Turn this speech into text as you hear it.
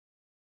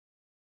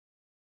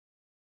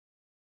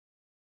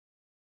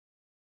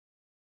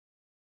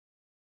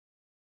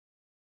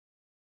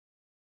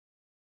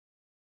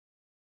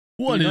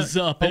What is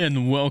up,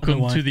 and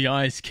welcome to the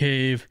Ice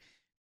Cave.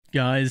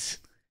 Guys,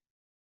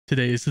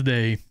 today is the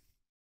day.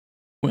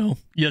 Well,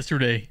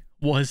 yesterday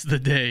was the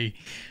day.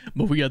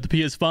 But we got the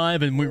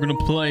PS5 and we're going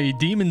to play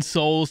Demon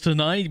Souls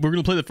tonight. We're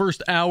going to play the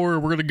first hour.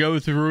 We're going to go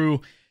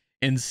through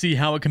and see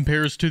how it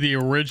compares to the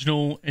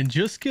original and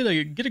just get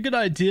a good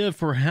idea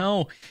for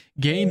how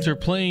games are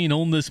playing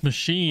on this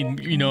machine.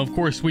 You know, of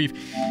course, we've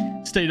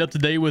stayed up to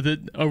date with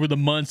it over the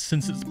months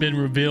since it's been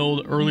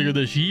revealed earlier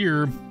this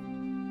year.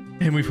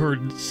 And we've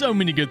heard so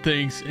many good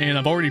things, and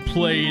I've already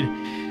played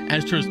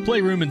Astro's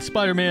Playroom and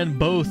Spider-Man.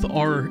 Both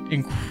are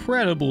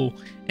incredible,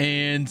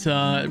 and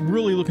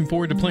really looking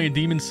forward to playing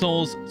Demon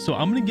Souls. So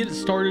I'm going to get it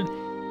started,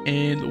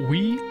 and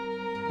we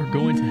are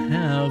going to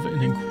have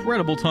an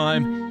incredible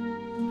time.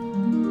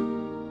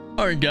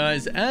 Alright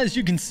guys, as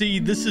you can see,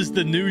 this is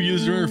the new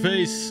user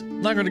interface.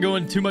 Not going to go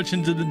into too much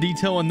into the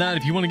detail on that.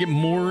 If you want to get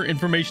more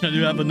information, I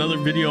do have another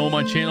video on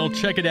my channel.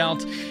 Check it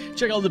out.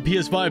 Check out the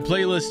PS5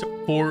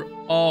 playlist for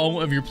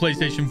all of your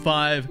PlayStation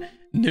 5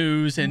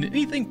 news and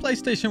anything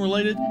PlayStation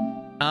related.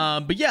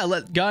 But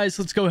yeah, guys,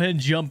 let's go ahead and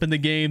jump in the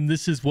game.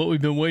 This is what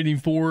we've been waiting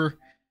for.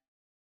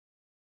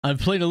 I've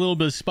played a little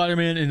bit of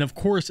Spider-Man, and of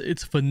course,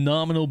 it's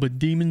phenomenal, but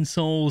Demon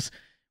Souls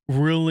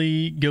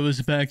really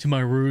goes back to my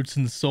roots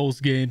in the Souls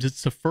games.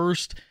 It's the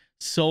first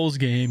Souls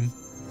game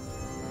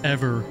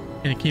ever,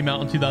 and it came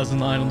out in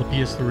 2009 on the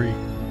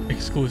PS3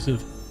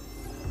 exclusive.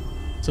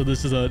 So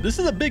this is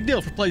a big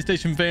deal for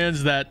PlayStation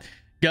fans that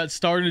got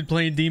started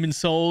playing Demon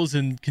Souls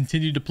and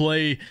continued to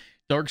play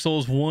Dark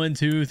Souls 1,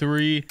 2,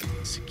 3,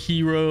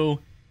 Sekiro,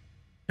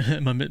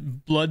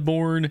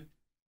 Bloodborne.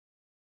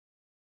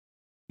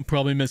 I'm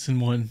probably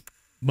missing one,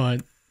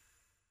 but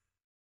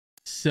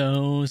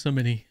so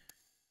many.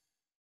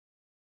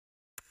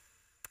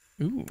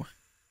 Ooh.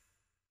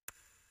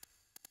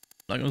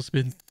 Not gonna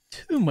spend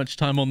too much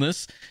time on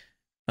this.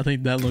 I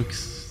think that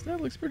looks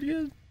pretty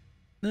good.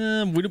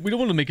 We don't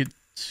want to make it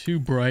too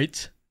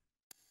bright.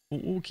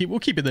 We'll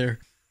keep it there.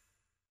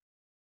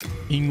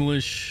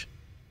 English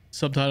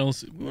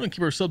subtitles. We want to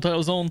keep our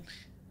subtitles on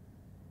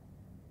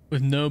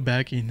with no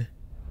backing.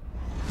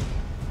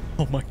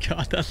 Oh my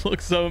god, that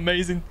looks so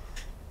amazing.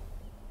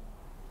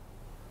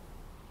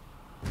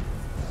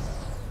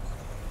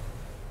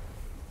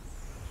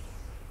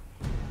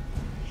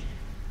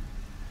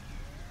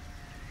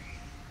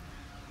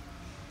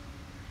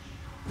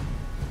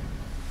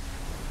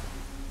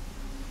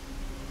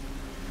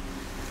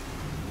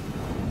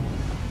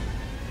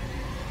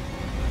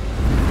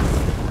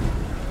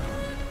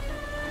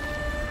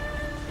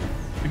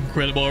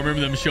 Incredible. I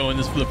remember them showing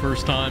this for the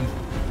first time.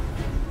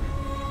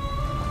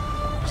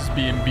 Just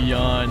being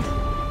beyond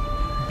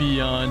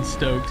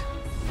stoked.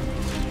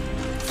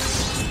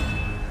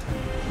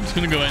 I'm just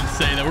gonna go ahead and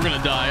say that we're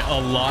gonna die a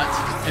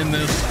lot in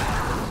this.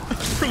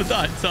 We're gonna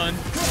die, son.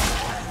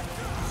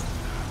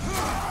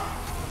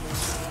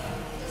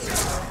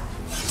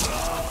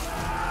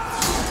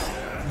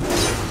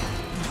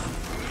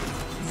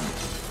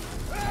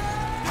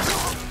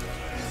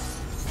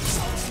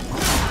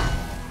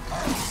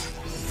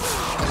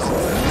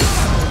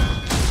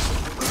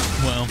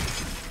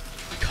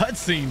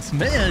 Cutscenes,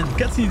 man,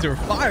 cutscenes are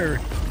fire.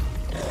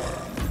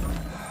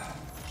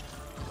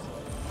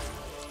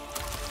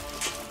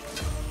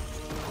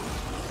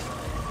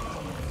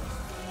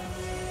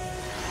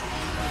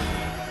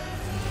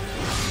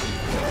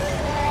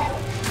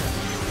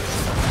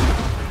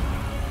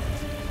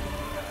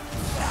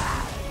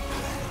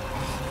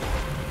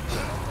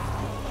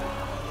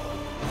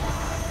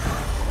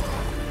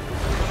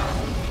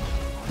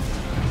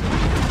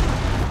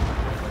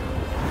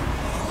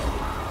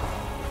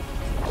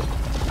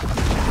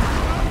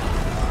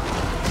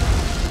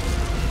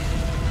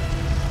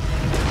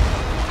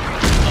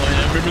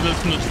 This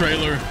from the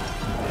trailer.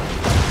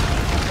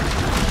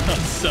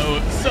 That's so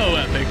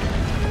epic.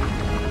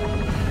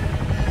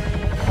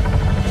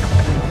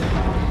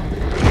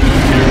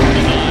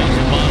 Designs,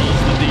 the models,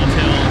 the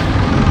detail.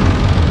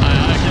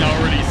 I can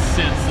already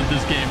sense that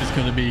this game is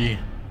going to be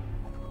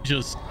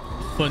just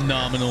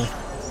phenomenal.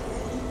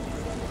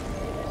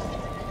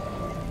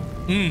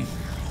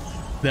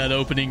 That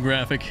opening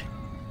graphic.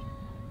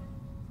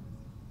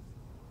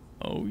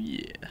 Oh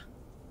yeah.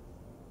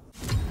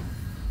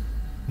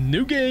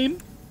 New game.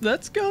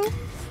 Let's go.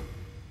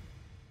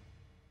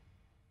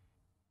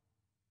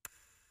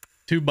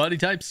 2 body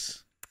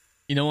types.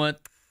 You know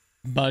what?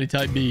 Body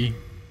type B.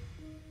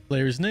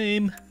 Player's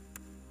name.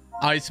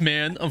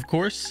 Iceman, of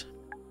course.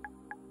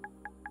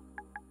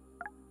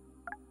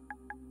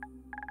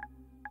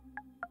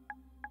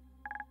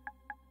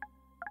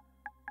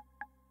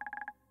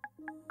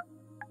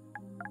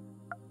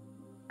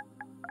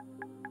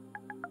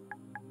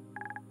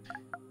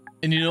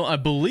 And you know, I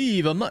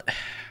believe, I'm not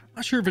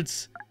sure if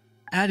it's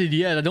added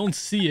yet. I don't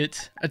see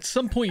it. At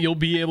some point you'll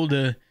be able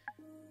to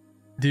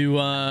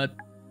do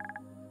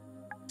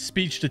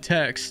speech to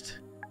text.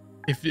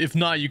 If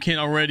not, you can't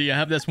already.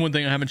 That's one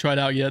thing I haven't tried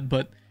out yet,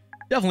 but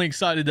definitely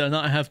excited to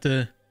not have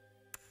to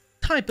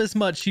type as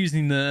much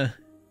using the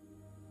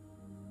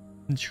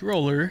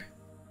controller.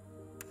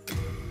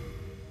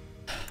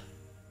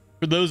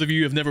 For those of you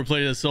who have never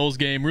played a Souls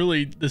game,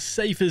 really the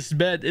safest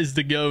bet is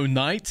to go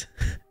Knight.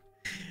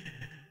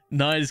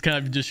 Knight is kind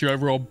of just your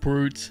overall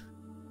brute.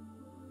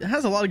 It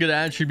has a lot of good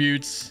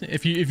attributes.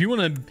 If you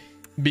want to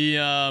be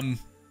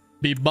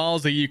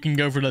ballsy, you can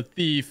go for the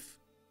Thief.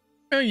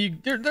 There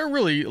are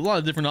really a lot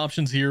of different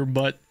options here,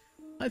 but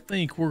I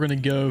think we're gonna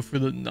go for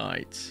the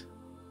Knight.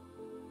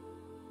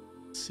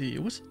 Let's see,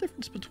 what's the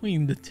difference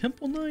between the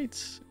Temple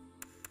Knights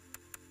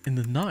and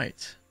the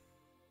Knight?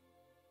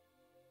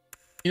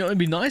 You know, it'd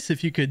be nice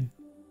if you could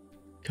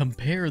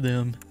compare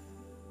them.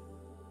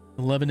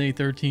 11, 8,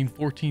 13,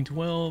 14,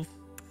 12.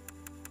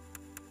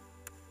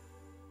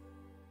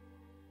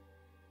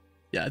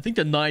 Yeah, I think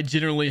the Knight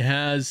generally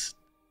has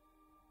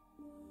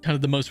kind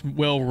of the most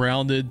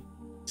well-rounded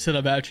set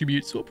of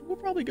attributes. So we'll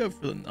probably go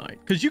for the Knight.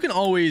 Because you can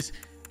always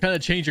kind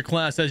of change your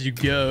class as you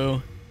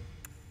go.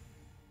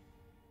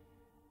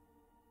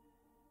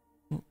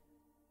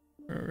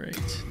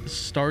 Alright, the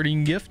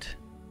starting gift.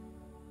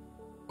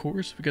 Of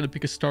course, we gotta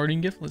pick a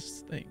starting gift. Let's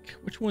think.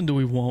 Which one do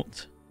we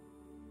want?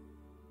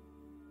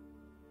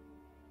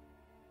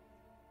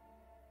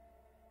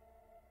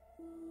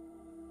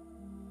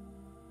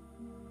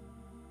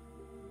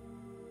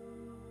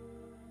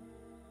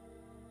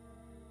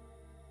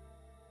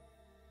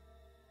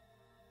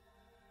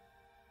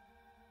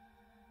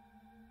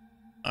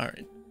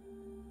 Alright.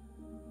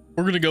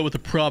 We're gonna go with the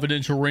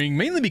Providential Ring,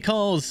 mainly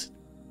because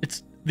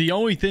it's the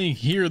only thing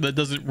here that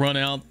doesn't run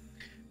out.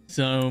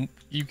 So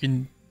you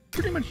can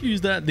pretty much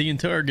use that the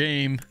entire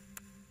game,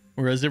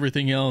 whereas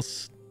everything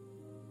else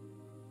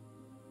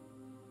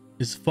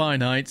is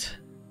finite.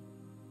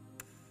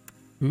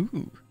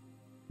 Ooh.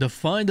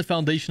 Define the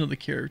foundation of the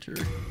character.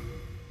 I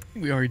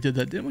think we already did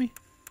that, didn't we?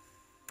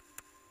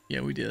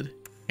 Yeah, we did.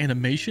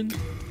 Animation.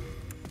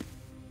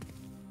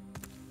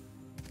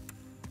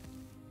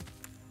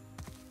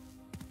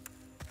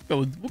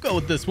 We'll go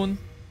with this one.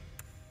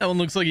 That one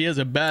looks like he has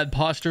a bad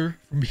posture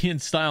from being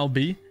style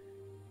B.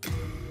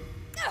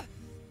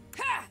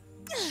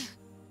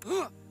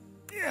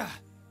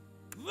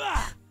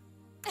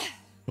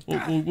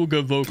 We'll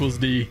go vocals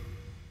D.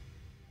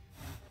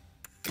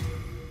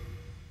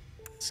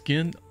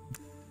 Skin.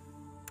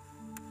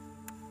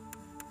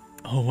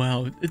 Oh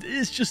wow, it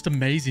is just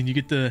amazing. You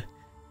get to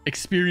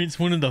experience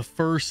one of the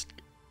first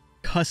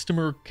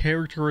customer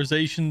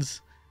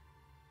characterizations.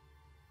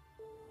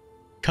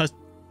 Did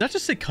I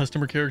just say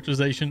customer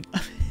characterization?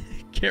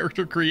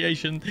 Character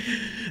creation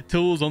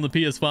tools on the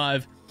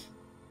PS5.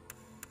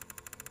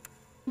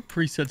 What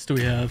presets do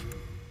we have?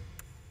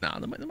 Nah,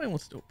 nobody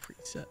wants to do a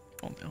preset.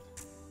 Come on now.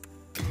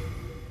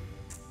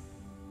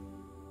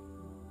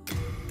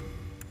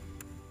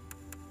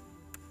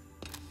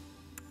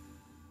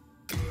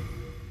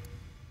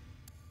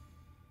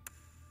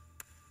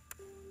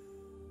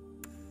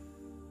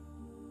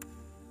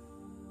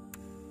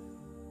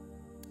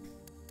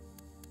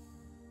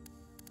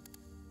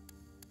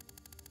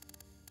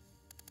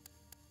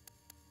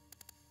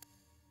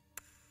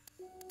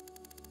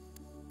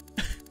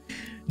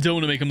 Don't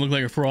want to make him look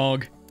like a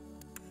frog.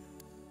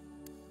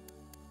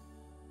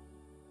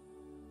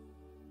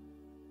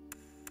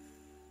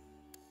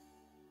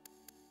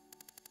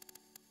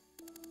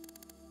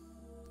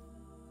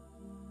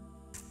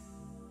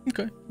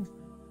 Okay,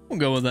 we'll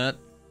go with that.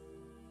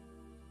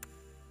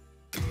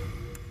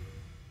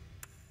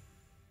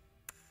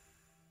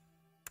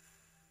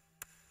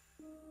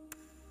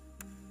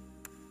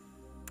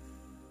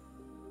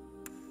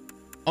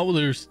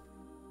 Oh,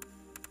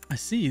 I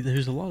see,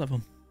 there's a lot of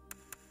them.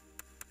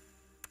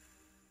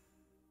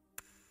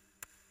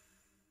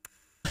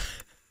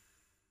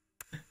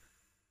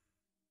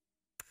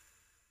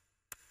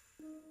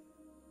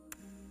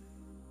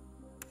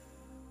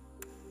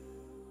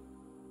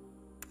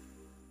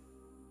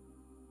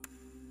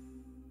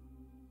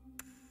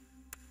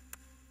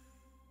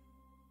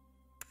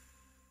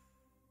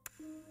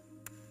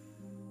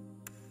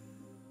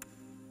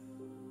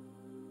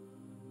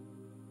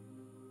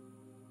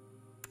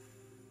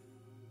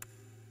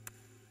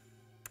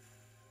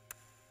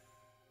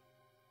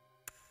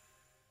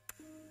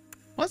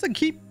 Why does it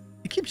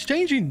keeps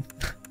changing?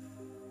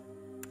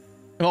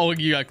 Oh,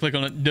 you gotta click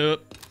on it. Duh.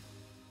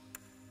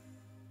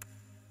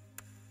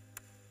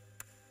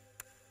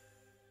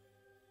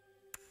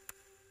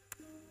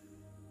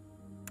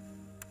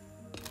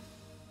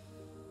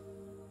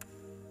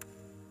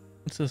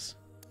 What's this?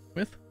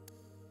 With?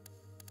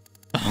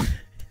 Oh.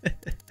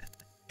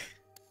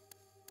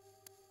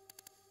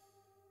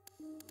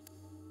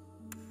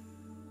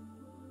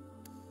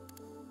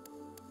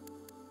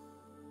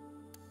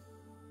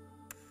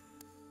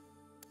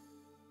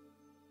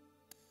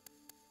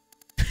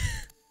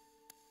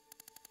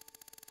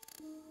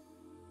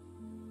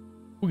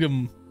 We'll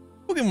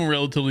give him a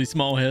relatively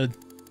small head.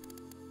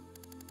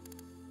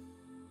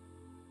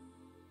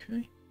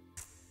 Okay.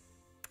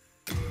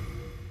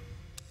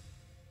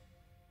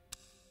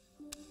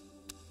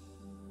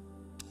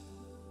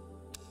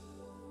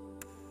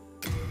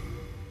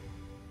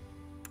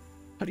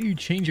 How do you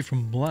change it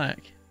from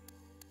black?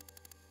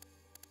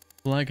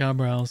 Black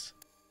eyebrows.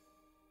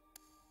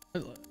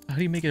 How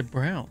do you make it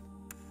brown?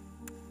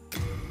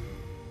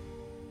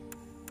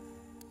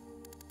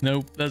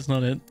 Nope, that's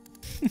not it.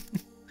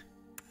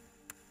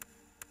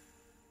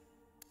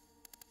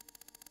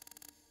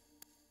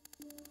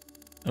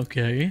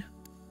 Okay.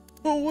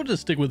 Oh, we'll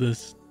just stick with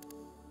this.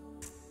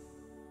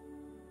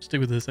 Stick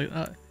with this.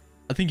 I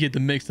think you have to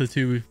mix the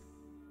two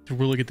to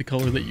really get the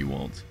color that you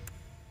want.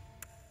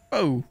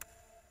 Oh.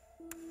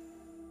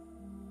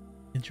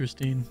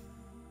 Interesting.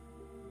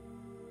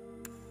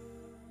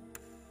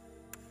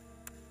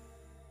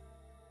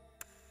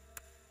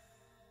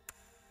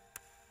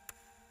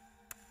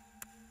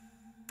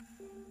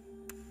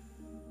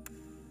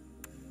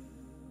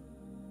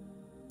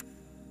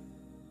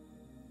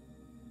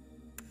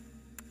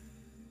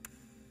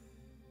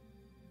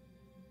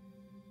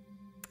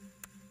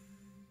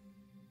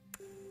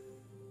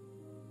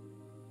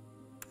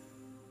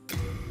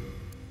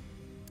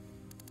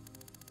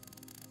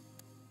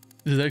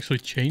 Is it actually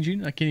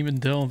changing? I can't even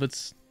tell if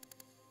it's...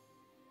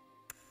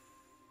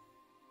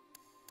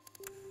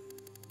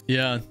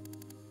 Yeah.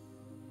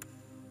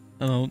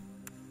 I don't...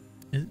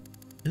 Is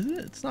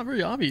it? It's not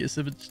very obvious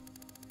if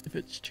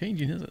it's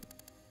changing, is it?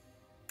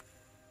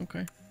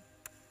 Okay.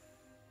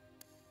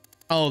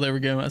 Oh, there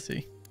we go. I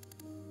see.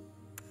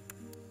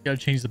 Gotta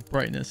change the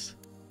brightness.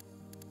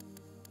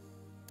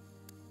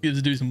 You have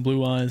to do some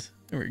blue eyes.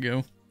 There we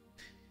go.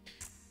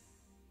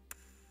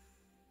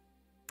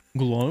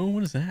 Glow?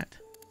 What is that?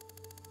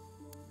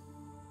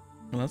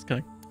 Well, that's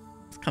kind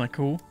of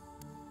cool.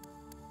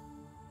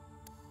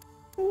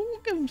 We'll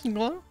give him some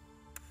glow.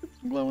 Give him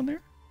some glow in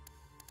there.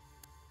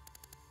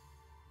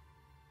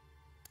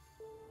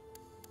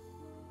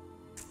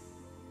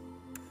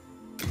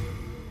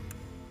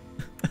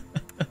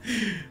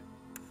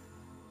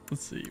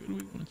 Let's see. What do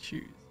we want to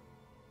choose?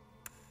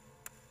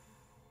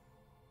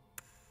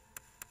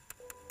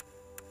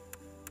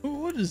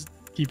 We'll just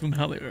keep them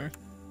how they are.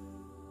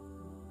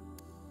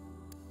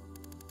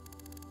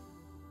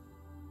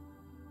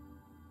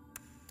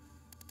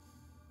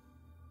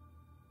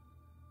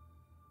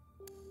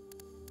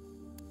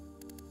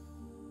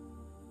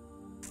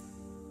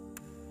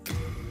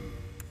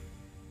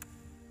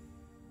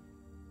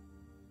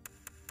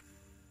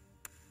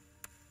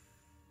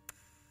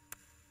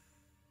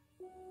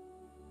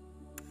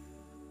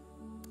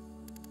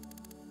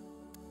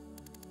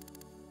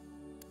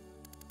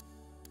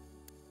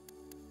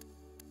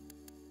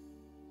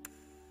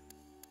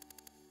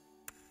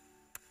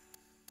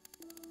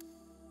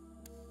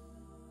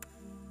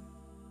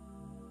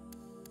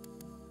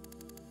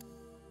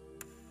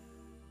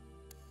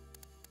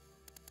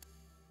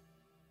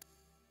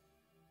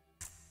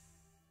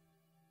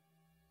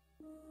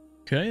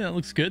 Okay, that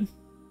looks good.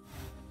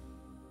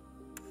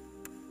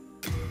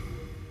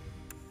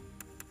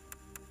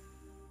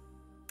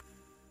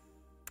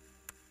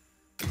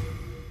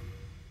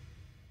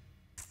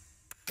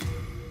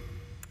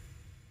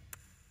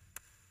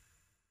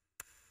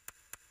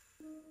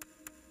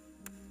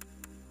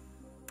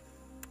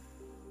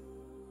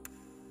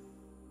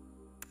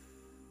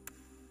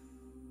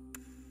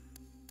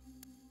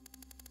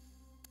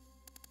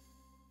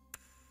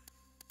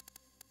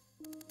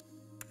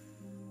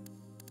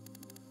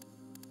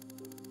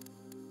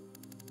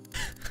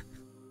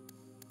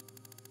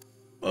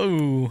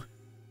 Oh,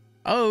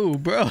 oh,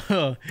 bro,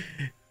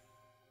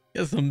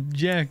 got some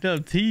jacked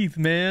up teeth,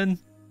 man.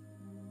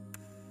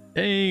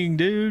 Dang,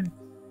 dude,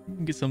 you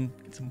can get some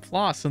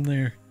floss in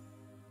there.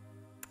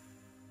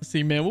 Let's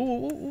see, man.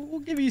 We'll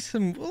give you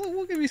some.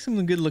 We'll give you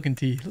some good looking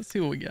teeth. Let's see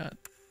what we got.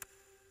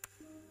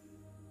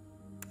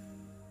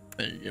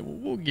 There you go.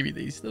 We'll give you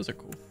these. Those are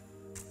cool.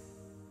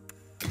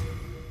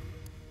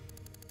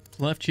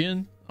 Left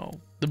chin. Oh,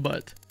 the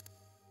butt.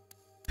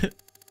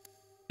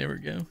 There we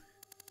go.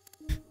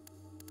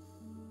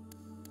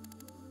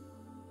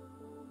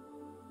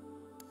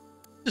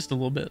 Just a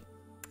little bit.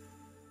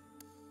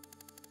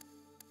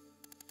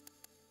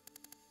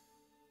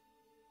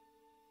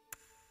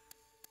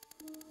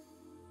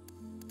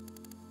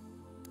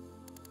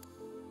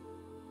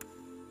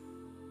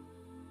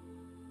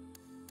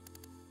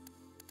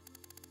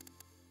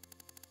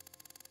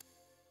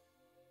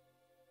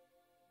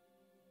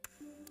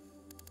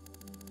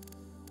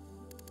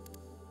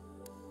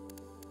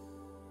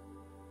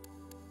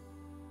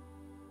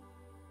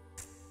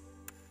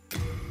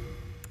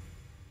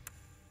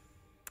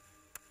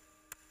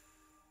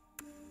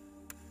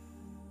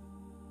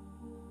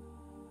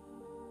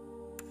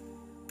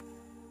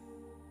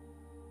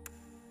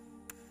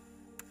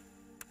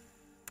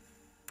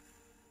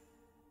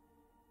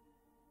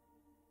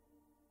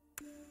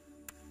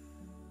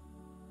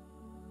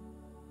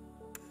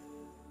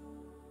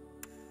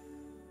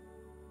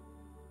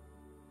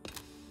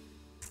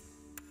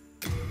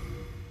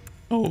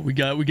 Oh, we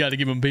got to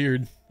give him a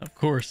beard, of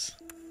course.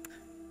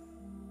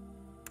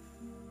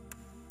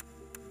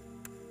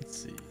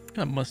 Let's see, what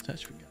kind of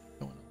mustache we got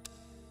going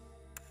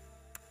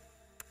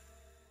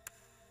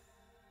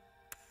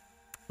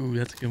on. Ooh,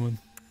 that's a good one.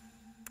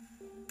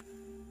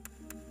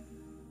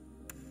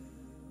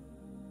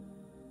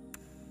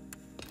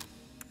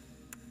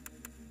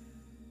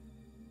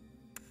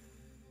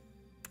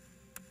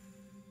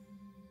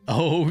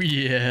 Oh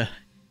yeah,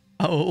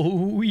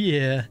 Oh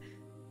yeah,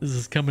 this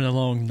is coming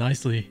along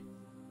nicely.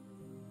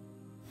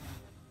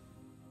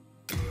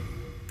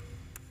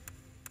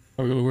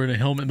 We're wearing a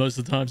helmet most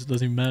of the time, so it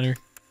doesn't even matter.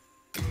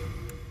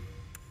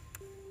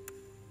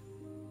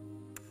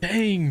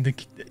 Dang,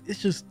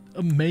 it's just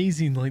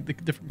amazing, like the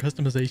different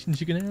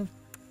customizations you can have.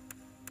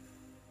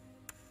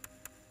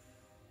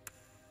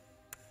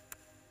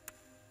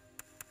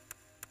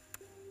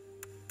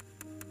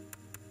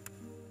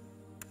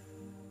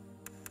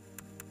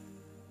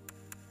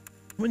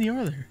 How many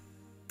are there?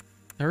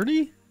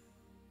 30?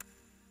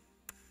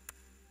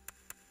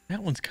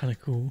 That one's kind of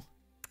cool.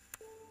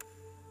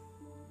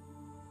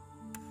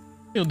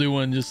 You'll do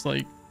one just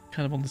like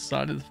kind of on the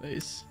side of the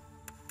face.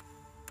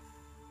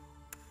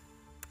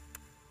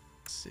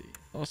 Let's see.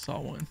 I saw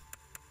one.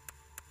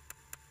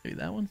 Maybe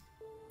that one?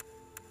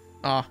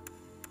 Ah.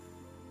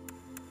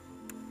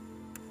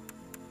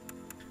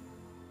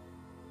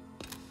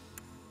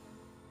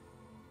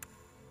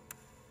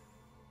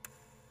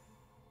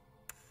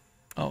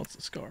 Oh, it's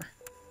a scar.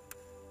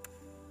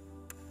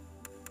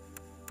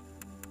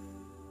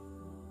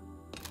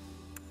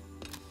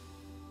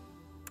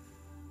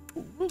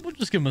 We'll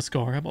just give him a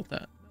scar. How about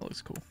that? That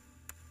looks cool.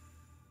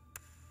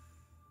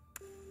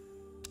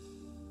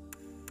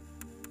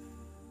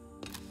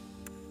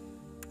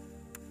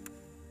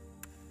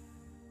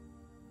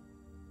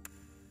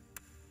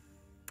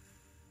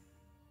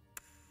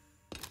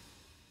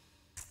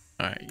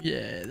 Alright,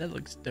 yeah, that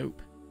looks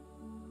dope.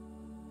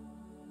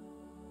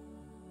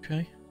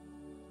 Okay.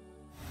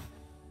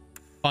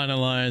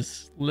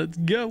 Finalize. Let's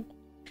go.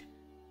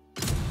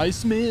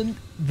 Iceman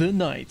the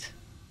Knight.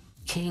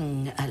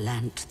 King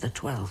Alant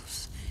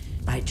XII,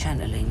 by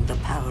channeling the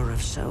power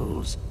of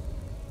souls,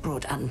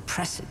 brought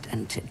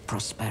unprecedented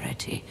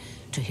prosperity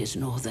to his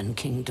northern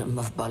kingdom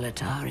of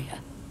Boletaria.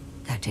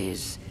 That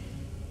is,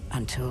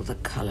 until the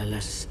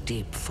colorless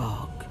deep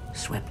fog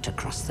swept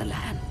across the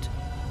land.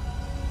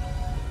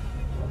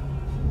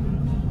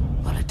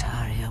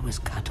 Boletaria was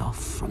cut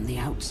off from the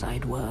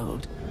outside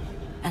world,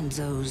 and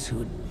those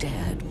who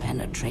dared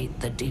penetrate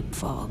the deep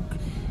fog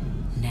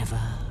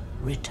never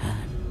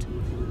returned.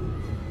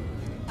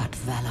 But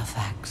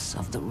Valifax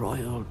of the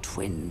Royal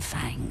Twin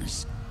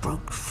Fangs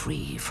broke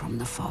free from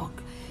the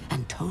fog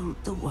and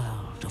told the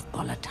world of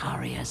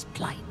Boletaria's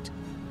plight.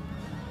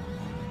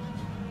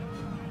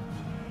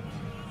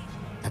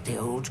 That the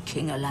old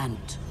King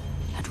Alant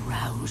had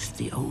roused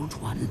the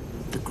Old One,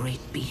 the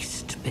great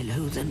beast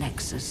below the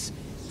Nexus,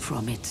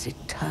 from its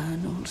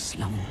eternal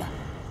slumber,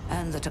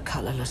 and that a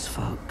colorless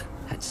fog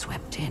had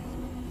swept in,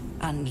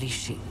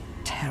 unleashing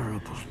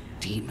terrible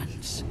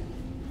demons.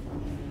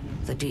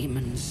 The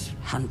demons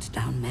hunt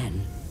down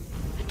men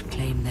and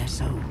claim their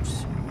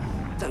souls.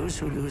 Those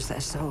who lose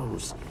their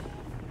souls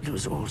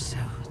lose also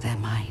their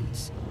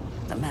minds.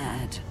 The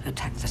mad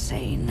attack the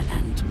sane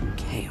and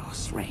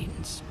chaos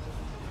reigns.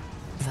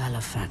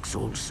 Valifax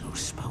also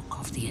spoke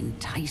of the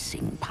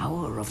enticing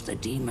power of the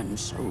demon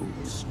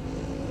souls.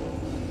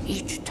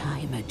 Each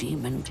time a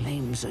demon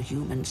claims a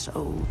human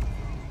soul,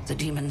 the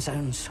demon's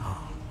own soul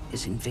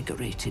is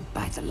invigorated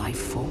by the life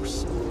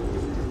force,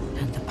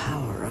 and the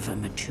power of a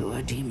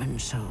mature demon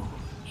soul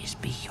is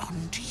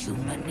beyond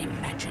human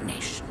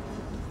imagination.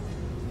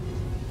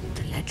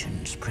 The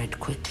legend spread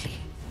quickly.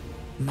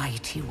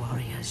 Mighty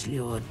warriors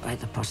lured by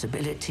the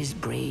possibilities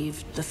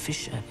braved the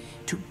fissure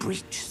to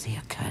breach the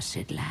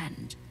accursed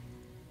land,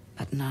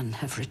 but none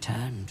have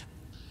returned.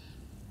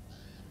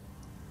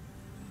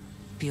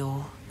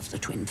 Bjor of the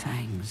Twin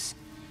Fangs,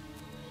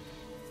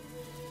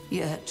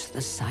 Yurt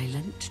the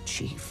Silent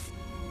Chief,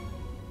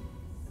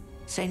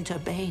 Saint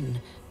Urbane,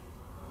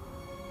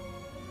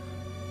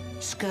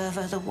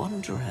 Skirva the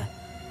Wanderer,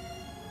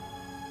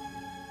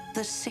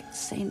 the sixth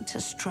Saint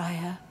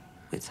Astraea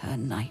with her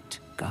knight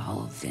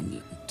Garl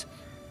Vinland,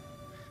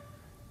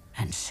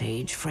 and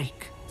Sage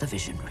Frake the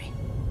Visionary.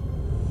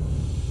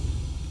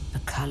 The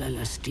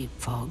colorless deep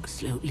fog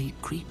slowly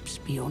creeps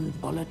beyond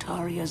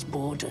Boletaria's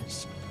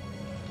borders.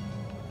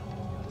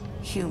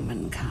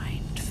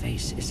 Humankind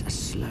faces a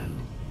slow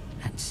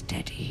and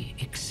steady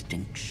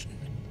extinction.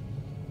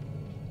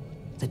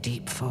 The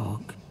deep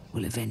fog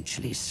will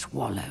eventually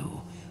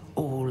swallow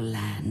all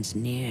lands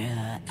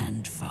near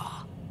and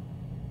far.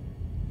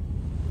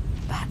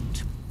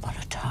 But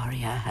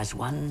Boletaria has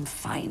one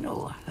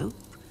final hope.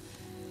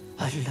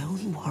 A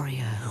lone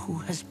warrior who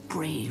has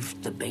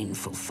braved the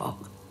baneful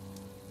fog.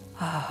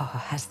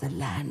 Ah, has the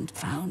land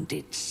found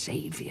its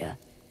savior?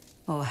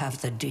 Or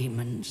have the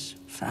demons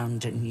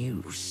found a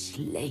new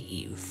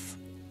slave?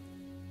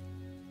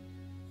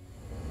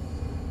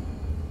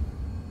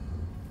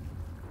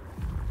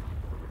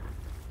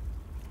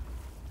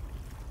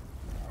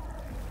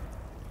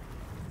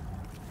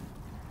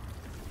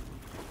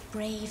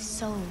 Brave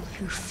soul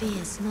who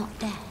fears not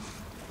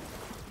death.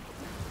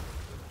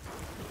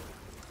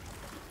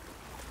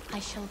 I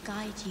shall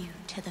guide you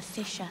to the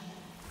fissure.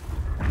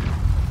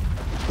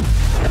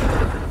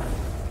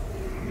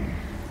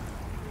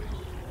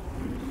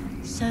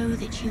 So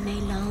that you may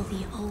lull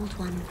the Old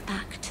One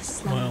back to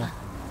slumber. Wow.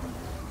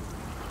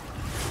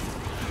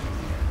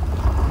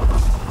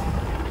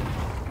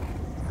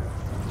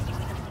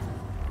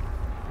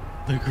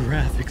 The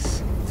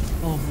graphics.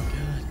 Oh my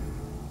god.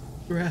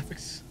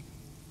 Graphics.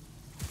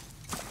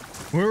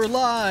 We're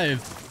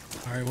alive.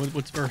 All right,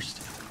 what's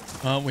first?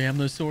 We have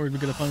no sword. We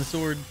gotta find a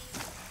sword.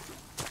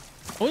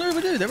 Oh, no,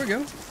 we do. There we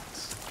go.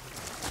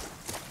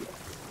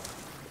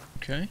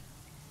 Okay.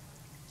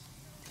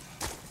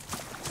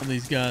 And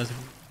these guys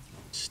have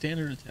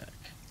standard attack.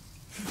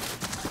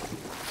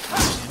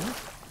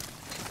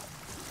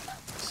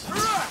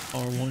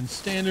 R1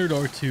 standard,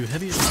 R2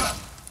 heavy attack.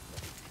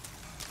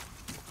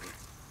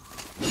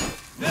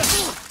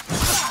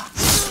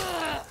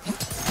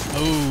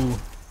 Oh.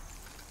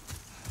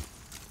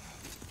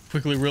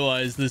 Quickly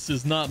realized this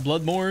is not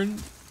Bloodborne.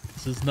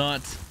 This is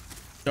not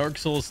Dark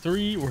Souls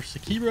 3 or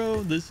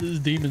Sekiro. This is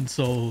Demon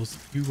Souls.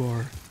 You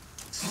are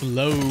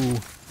slow.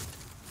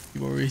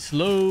 You are a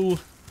slow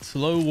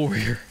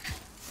warrior.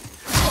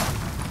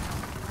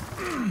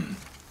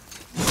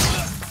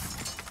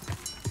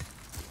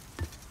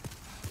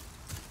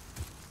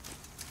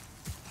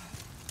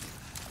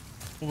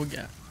 What we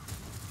got?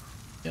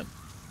 Yep.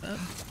 That.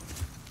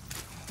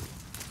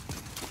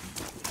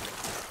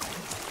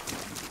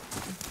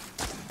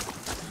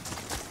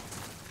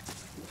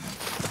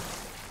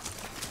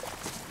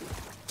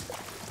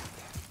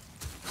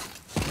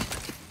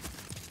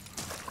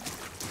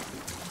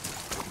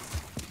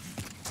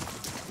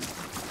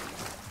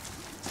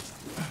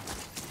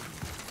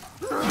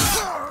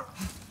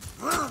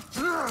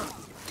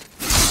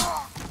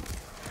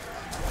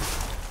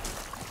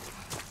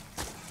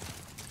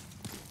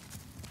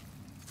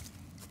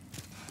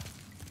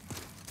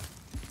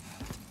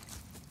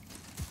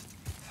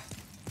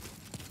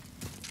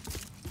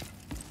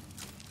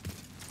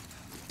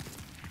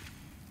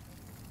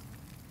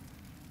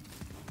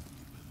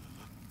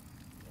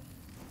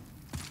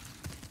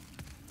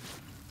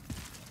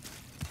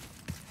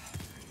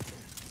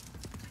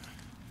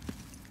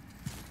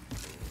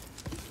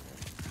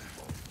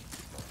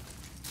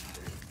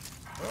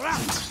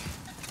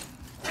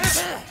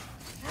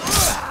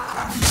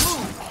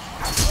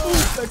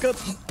 Back up.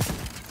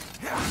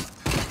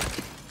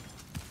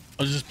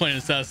 I was just playing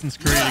Assassin's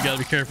Creed. You gotta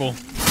be careful.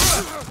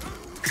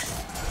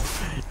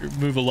 You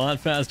move a lot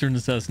faster in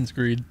Assassin's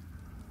Creed.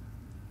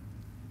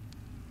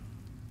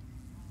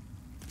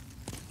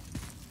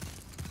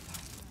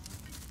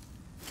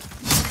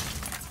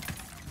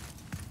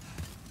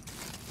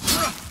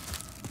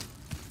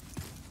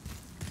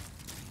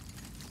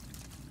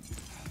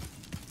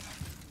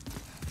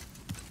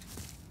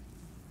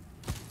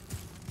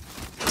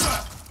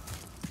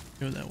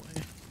 Go that way.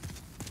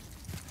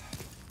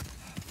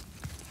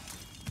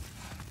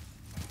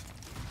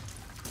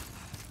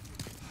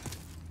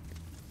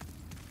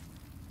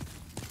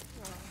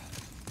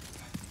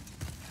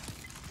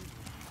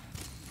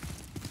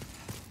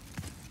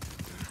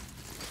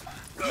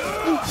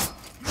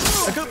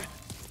 Back up.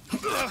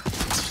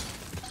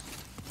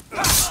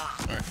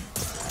 Alright.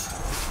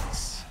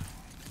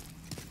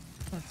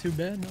 Not too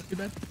bad, not too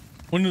bad.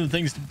 One of the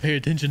things to pay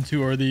attention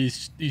to are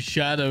these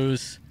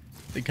shadows.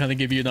 They kind of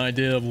give you an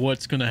idea of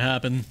what's going to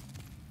happen.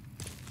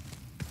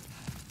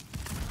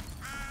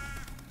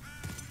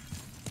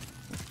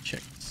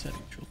 Check the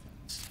settings real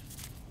fast.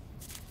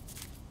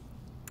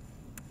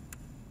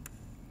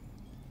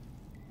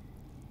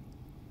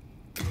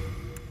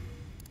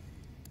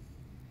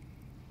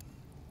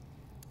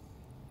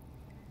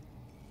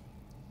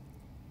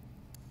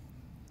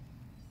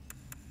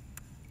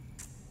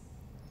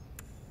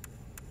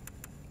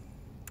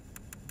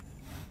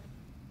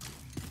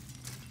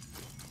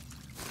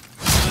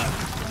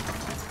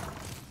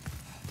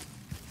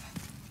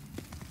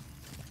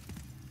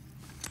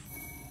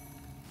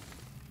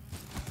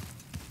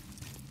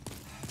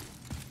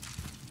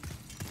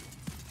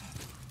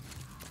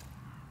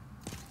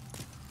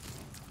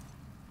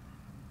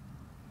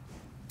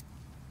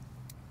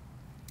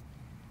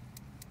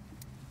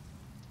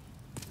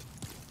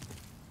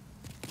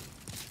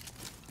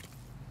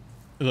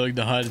 I like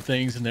to hide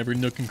things in every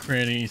nook and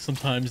cranny.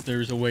 Sometimes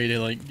there's a way to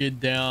like get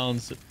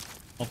down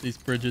off these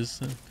bridges.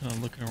 So kind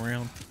of looking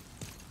around.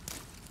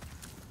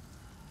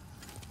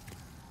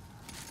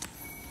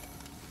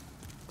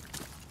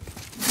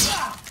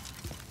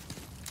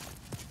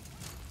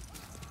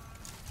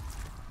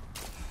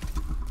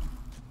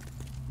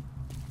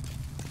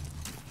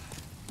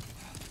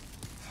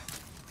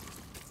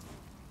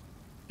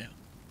 Yeah,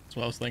 that's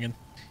what I was thinking.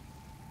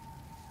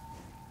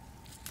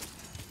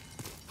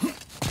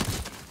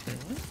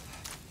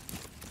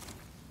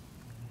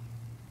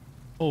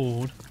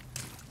 Old.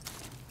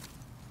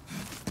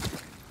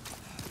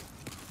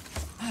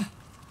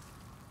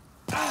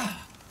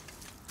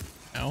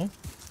 Ow.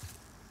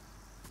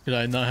 Could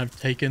I not have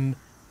taken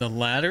the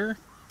ladder?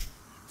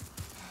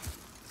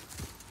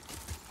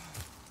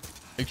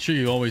 Make sure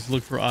you always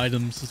look for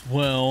items as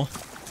well.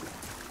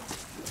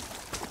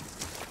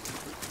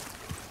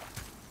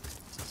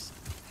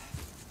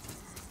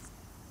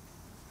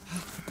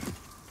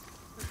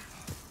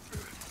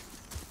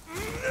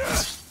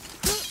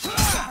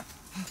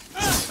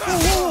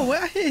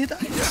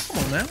 Come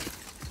on now.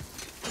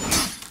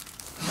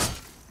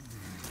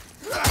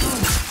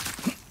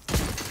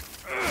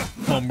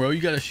 Come on, bro.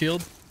 You got a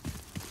shield?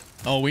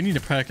 Oh, we need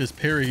to practice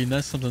parrying.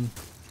 That's something.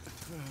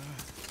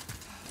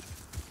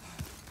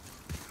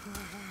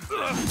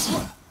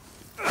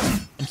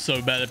 I'm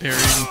so bad at parrying.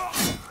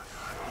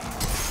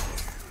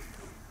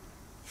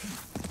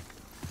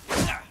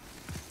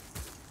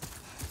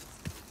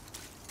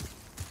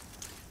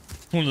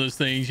 It's one of those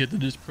things you have to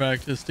just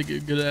practice to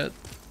get good at.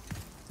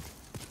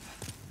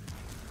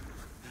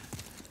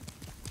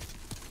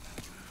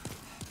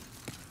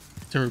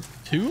 There are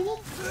 2 of them?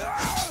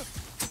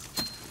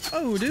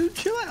 Oh, dude,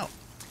 chill out.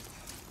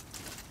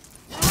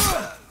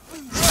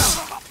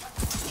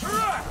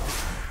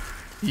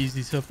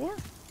 Easy so far.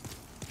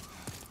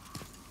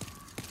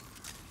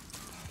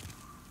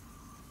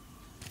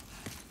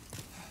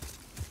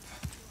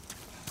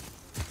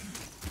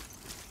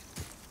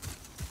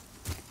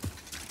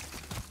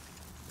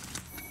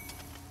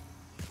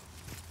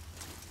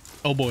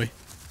 Oh boy.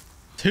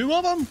 2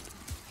 of them?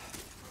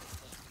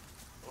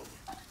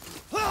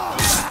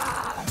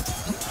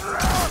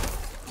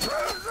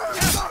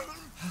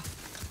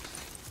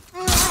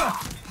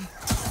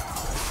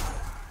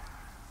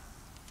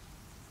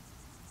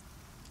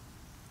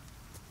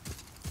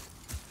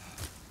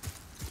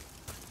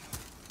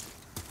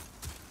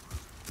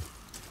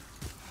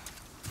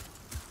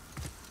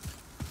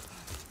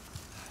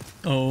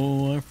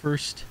 Oh, our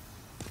first.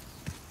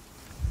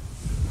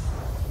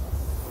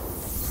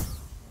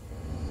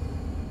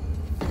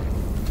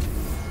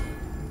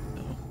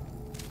 Oh.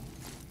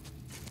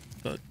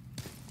 But,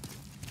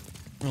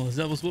 well,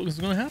 that was what was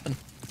going to happen.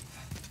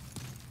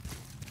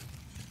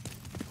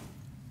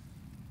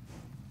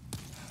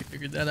 I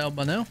figured that out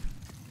by now.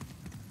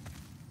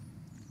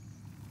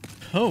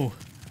 Oh.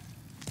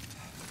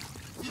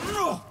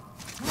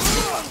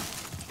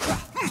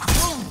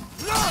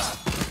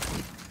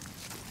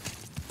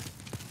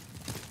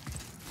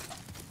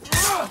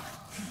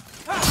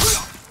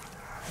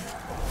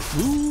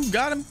 Ooh,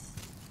 got him.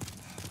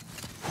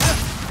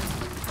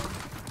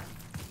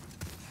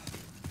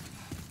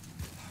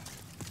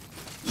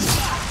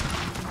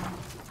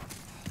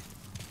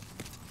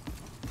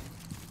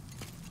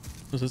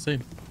 What's it say?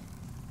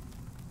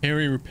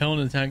 Parry, repel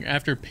an attack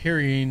after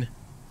parrying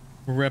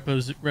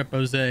repose.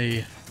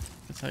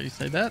 That's how you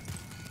say that.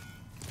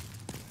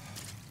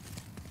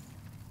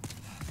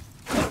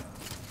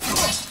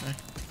 Okay.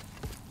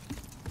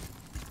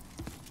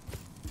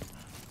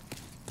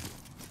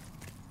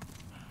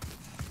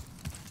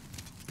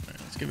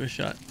 Give it a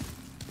shot.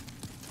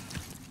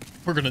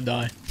 We're gonna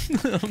die.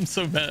 I'm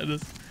so bad at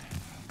this.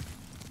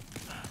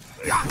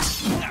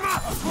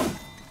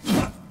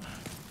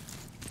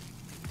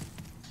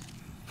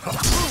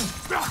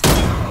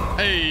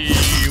 Hey,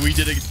 we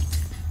did it.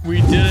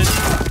 We did it.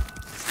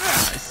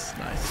 Nice,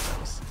 nice. That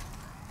was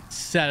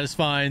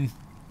satisfying.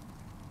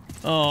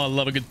 Oh, I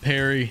love a good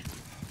parry.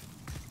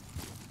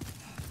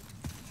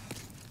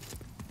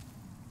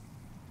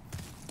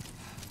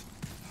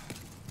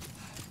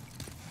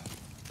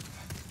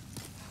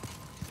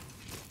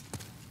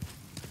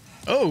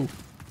 Oh,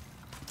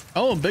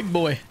 oh, big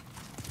boy.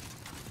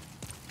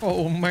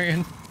 Oh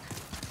man.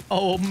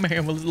 Oh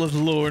man. Let's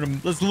lure him.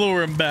 Let's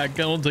lure him back.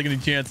 I don't take any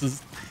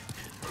chances.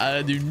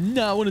 I do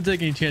not want to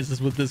take any chances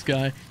with this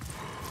guy.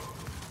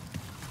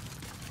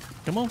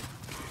 Come on.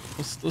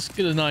 Let's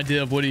get an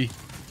idea of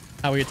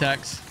how he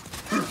attacks.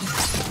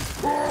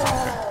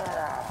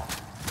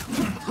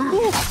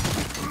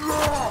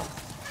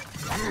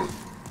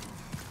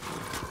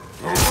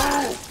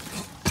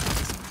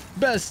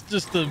 Best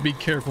just to be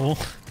careful.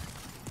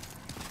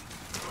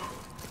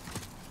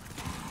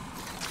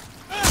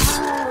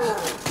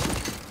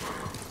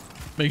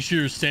 Make sure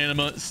your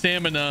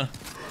stamina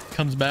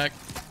comes back.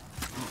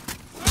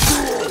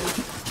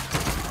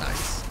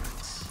 Nice.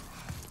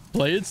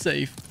 Play it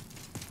safe.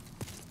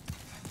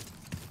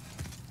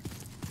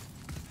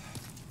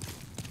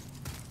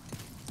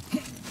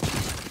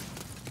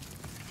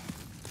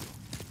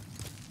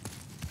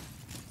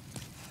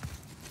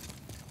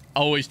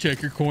 Always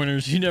check your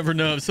corners. You never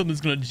know if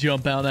something's gonna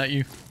jump out at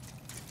you.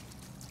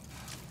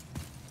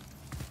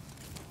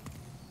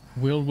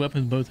 Wield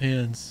weapon in both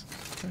hands.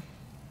 Okay.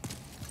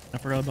 I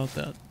forgot about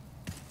that.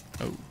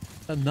 Oh,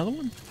 is that another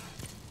one?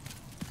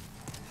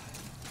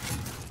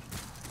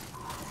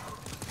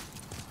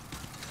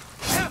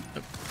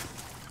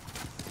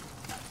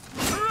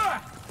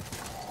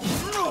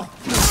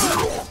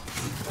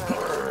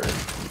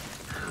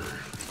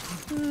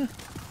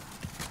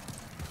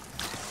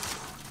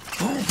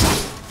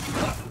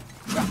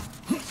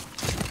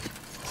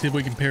 See if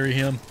we can parry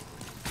him.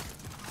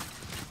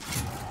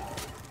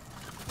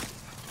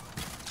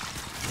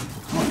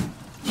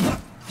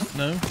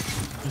 No,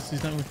 guess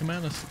he's not going to come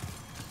at us.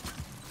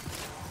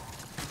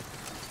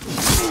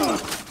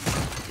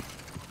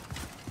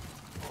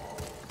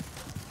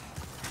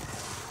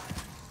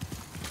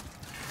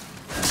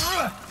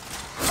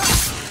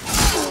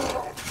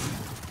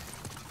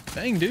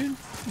 Dang, dude,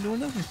 you're doing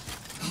nothing.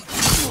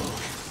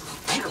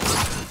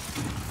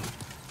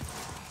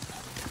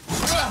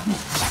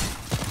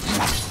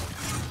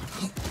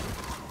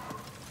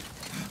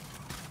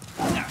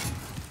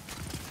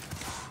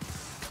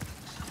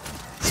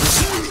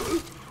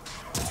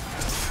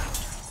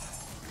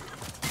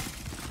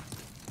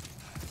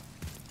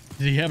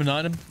 Did he have an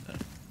item? No.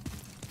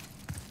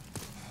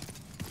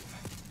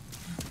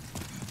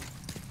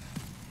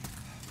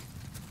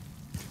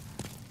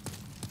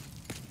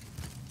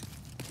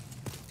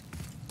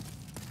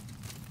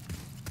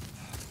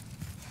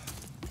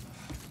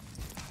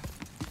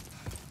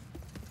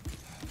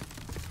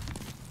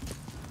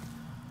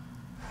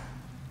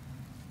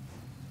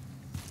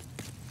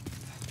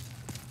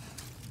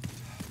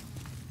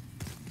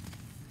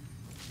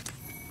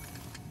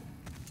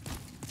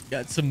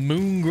 Got some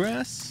moon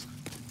grass.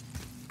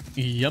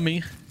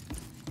 Yummy.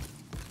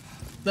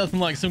 Nothing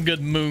like some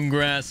good moon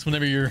grass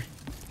whenever you're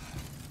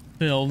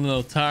feeling a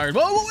little tired.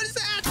 Whoa, what is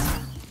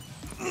that?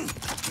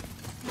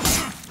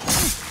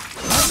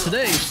 Not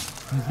today.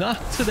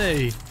 Not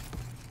today.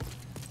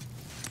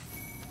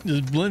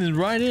 Just blended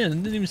right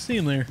in. Didn't even see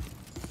him there.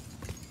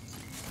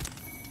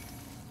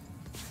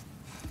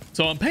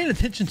 So I'm paying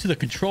attention to the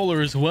controller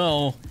as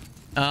well.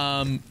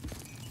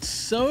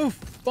 So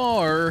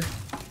far,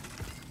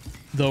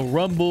 the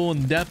rumble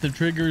and adaptive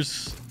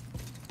triggers,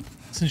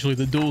 essentially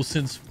the dual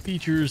sense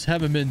features,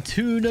 haven't been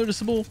too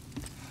noticeable.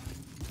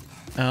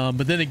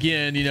 But then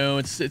again, you know,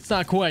 it's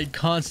not quite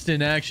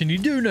constant action. You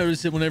do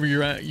notice it whenever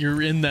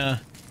you're in the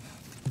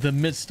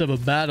midst of a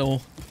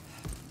battle.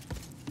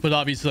 But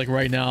obviously, like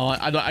right now,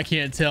 I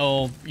can't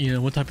tell, you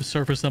know, what type of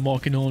surface I'm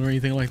walking on or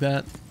anything like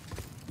that.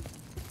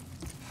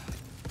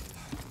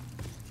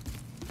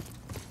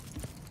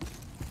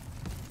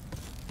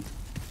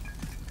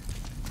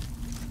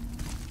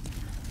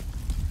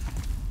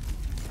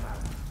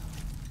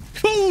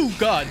 Oh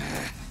God!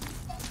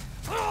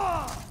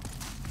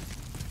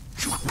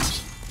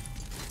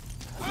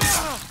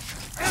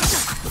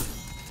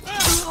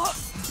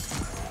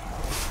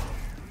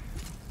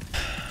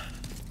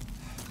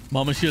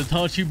 Mama should have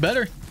taught you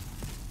better.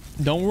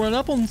 Don't run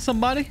up on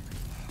somebody,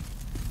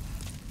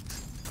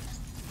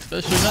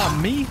 especially not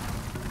me.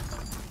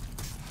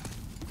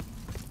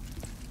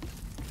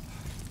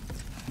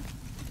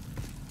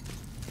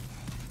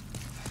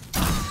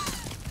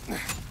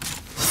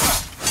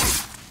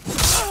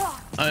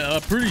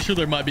 I'm pretty sure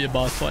there might be a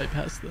boss fight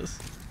past this.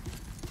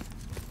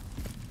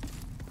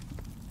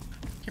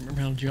 Can't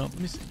remember how to jump.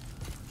 Let me see.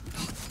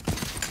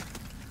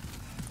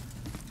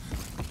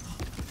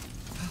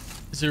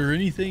 Is there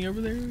anything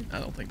over there? I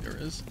don't think there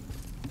is.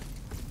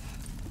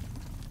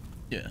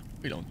 Yeah,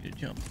 we don't need to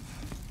jump.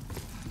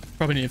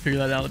 Probably need to figure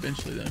that out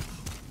eventually though.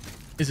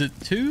 Is it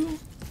 2?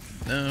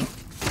 No. Oh,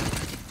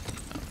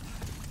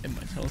 it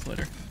might tell us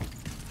later.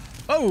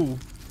 Oh!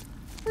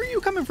 Where are you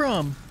coming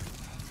from?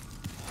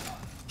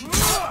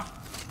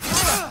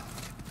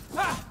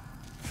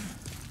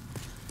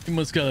 You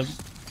must got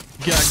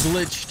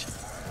glitched.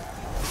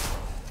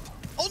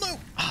 Oh no!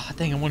 Ah,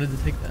 dang, I wanted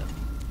to take that.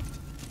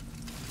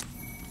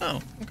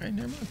 Oh, okay,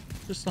 never mind.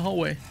 Just the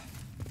hallway.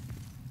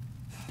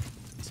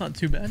 It's not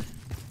too bad.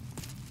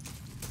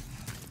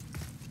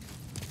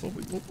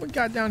 What we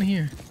got down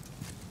here?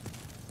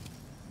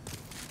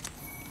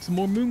 Some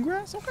more moon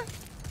grass? Okay.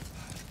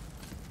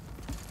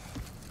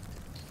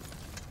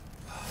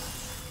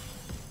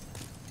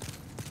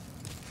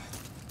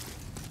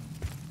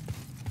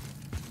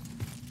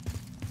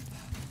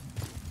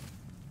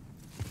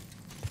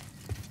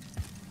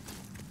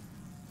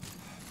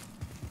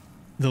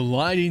 The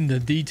lighting, the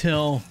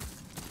detail,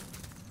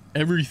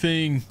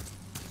 everything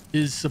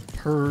is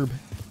superb.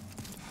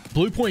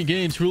 Blue Point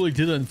Games really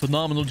did a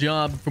phenomenal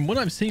job. From what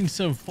I've seen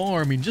so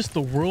far, I mean, just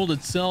the world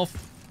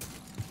itself.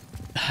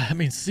 I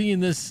mean, seeing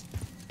this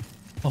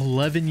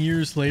 11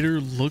 years later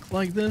look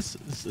like this,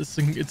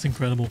 it's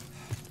incredible.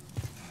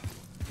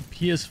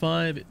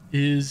 PS5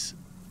 is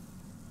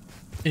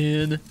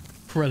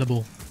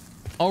incredible.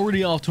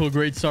 Already off to a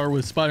great start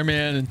with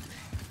Spider-Man and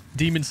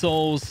Demon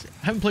Souls.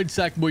 I haven't played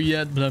Sackboy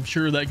yet, but I'm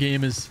sure that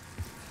game is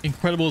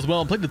incredible as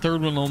well. I played the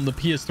third one on the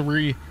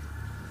PS3,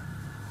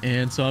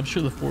 and so I'm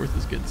sure the fourth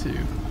is good too.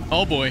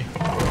 Oh boy.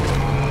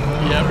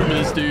 Yeah, remember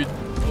this dude.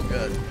 Oh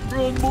God.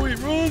 Run, boy,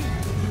 run!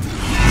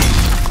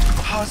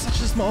 Oh, it's such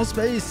a small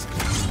space.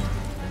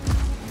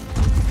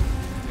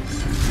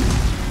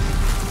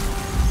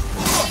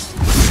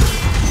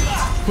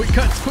 Quick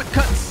cuts, quick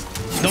cuts.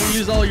 Don't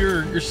use all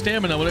your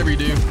stamina, whatever you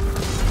do.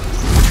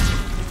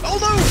 Oh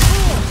no!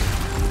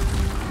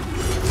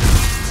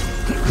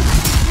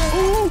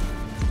 Oh!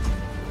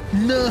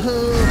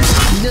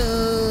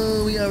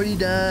 No, we already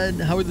died.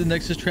 How are the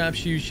Nexus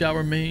traps you shall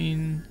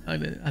remain? I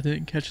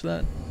didn't catch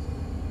that.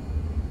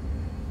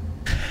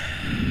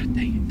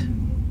 Dang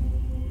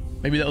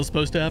it. Maybe that was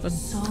supposed to happen.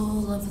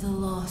 Soul of the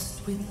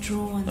lost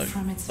withdrawn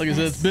from its like I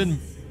said, it's been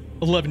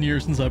 11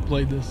 years since I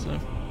played this, so.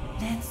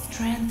 Let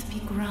strength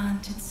be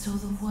granted so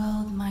the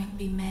world might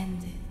be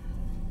mended.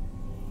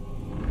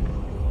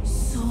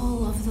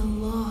 Soul of the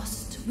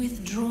lost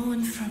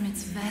withdrawn from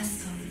its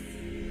vessel.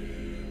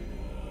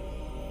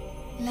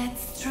 Let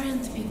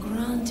strength be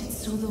granted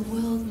so the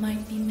world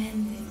might be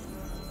mended.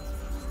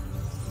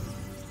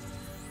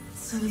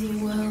 So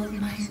the world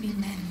might be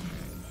mended.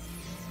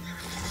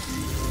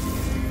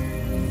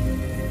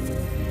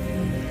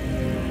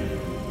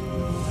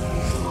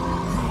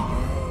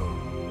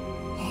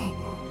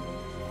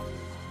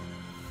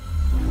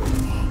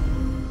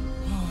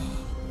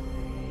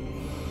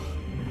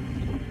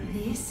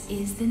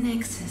 is the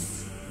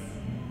Nexus.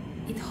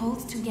 It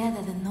holds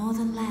together the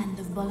northern land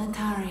of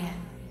Boletaria.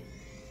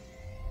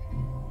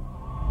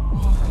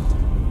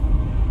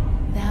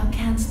 Thou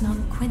canst not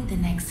quit the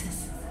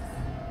Nexus,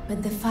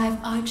 but the 5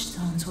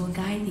 Archstones will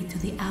guide thee to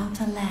the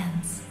outer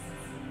lands.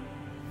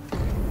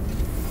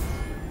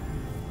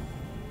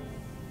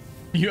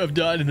 You have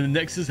died and the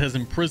Nexus has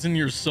imprisoned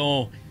your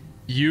soul.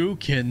 You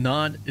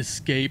cannot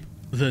escape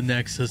the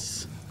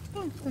Nexus.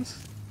 Oh,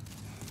 that's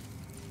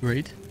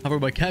great. However,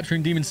 by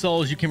capturing demon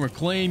souls, you can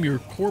reclaim your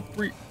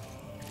corporeal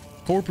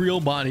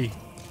body.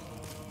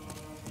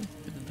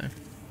 Good to know.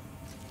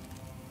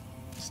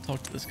 Let's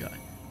talk to this guy.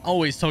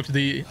 Always talk to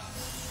the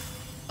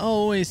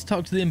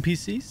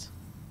NPCs.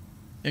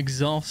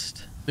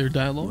 Exhaust their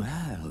dialogue.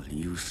 Well,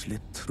 you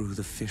slipped through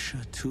the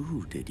fissure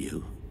too, did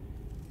you?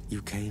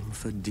 You came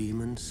for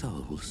demon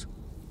souls?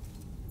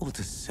 Or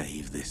to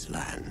save this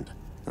land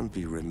and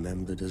be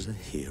remembered as a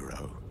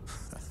hero?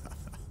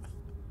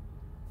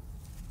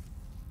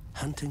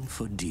 Hunting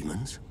for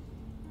demons?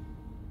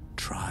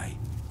 Try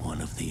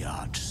one of the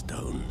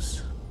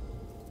Archstones.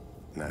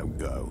 Now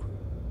go.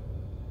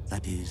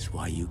 That is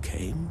why you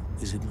came,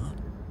 is it not?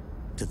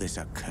 To this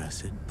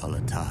accursed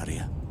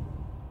Boletaria?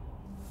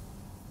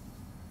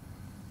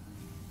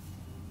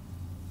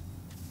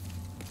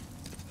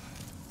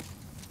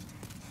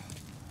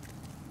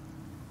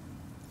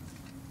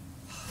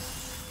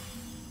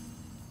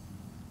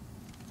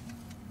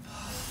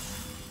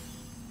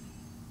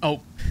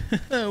 Oh,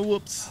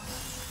 whoops.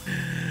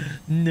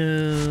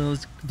 No, I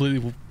was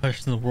completely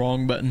pushing the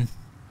wrong button.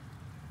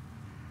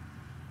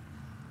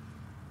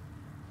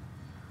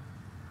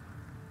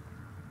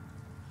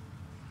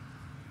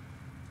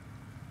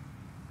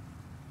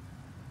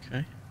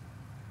 Okay.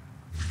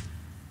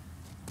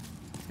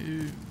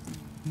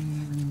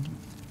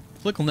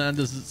 Click on that.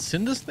 Does it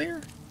send us there?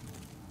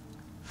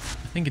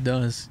 I think it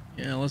does.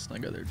 Yeah, let's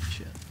not go there.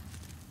 Shit.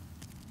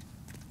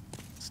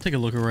 Let's take a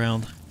look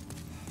around.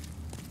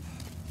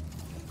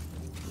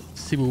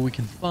 See what we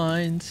can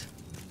find.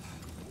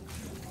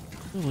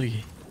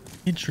 Really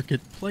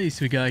intricate place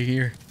we got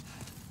here.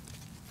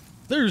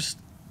 There's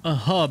a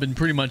hub in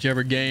pretty much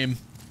every game.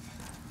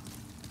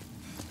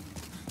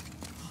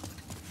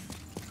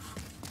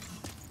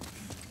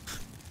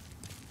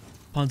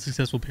 Upon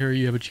successful parry,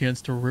 you have a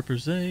chance to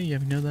represent. You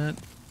know that?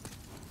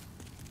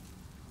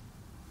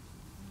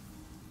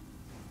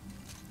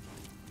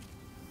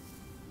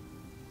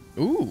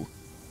 Ooh,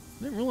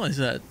 I didn't realize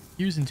that.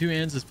 Using 2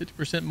 hands is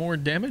 50% more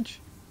damage.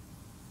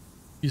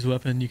 Use a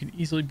weapon, you can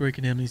easily break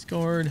an enemy's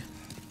guard.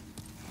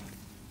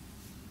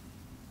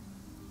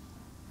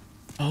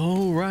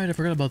 Oh, right, I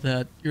forgot about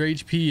that. Your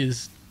HP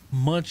is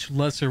much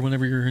lesser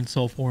whenever you're in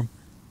soul form.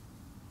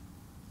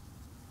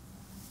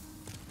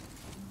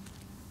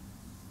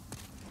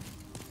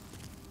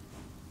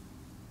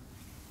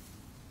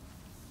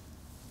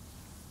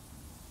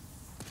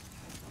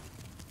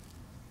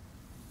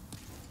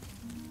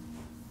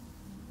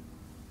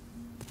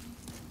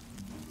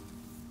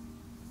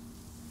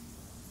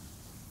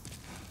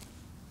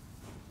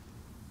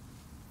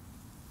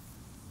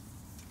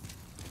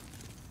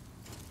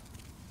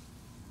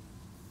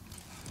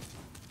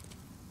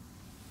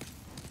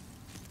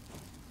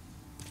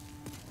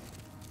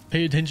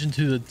 Pay attention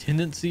to the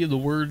tendency of the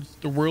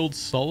world's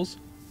souls.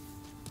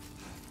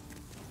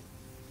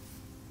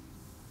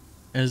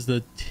 As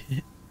the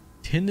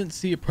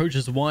tendency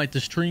approaches white,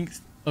 the strength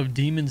of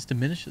demons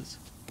diminishes.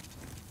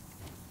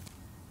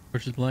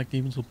 Approaches black,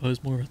 demons will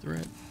pose more of a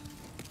threat.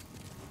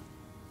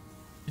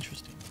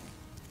 Interesting.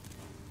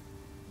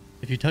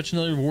 If you touch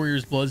another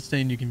warrior's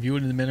bloodstain, you can view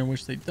it in the manner in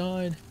which they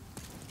died.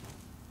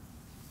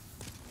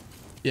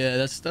 Yeah,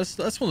 that's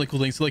one of the cool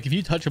things. So, like, if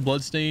you touch a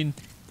bloodstain,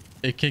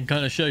 it can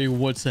kind of show you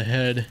what's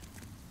ahead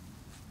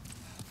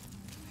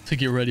to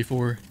get ready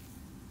for.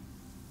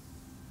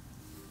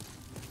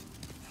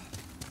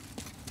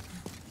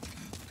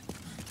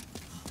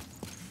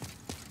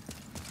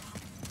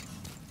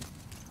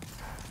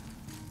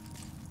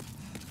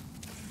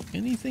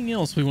 Anything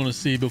else we want to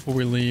see before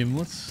we leave?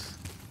 Let's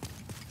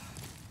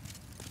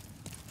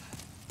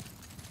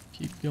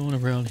keep going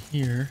around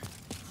here.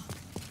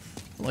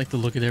 I like to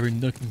look at every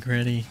nook and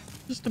cranny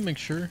just to make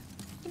sure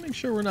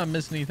we're not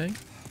missing anything.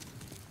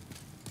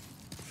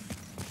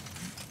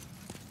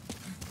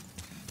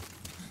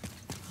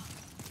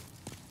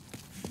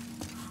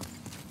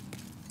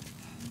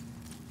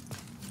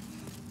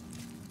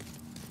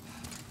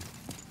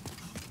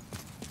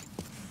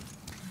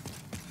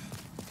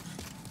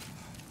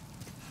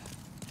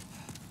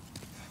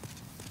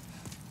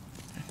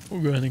 We'll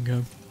go ahead and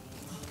go.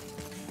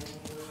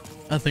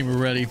 I think we're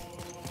ready.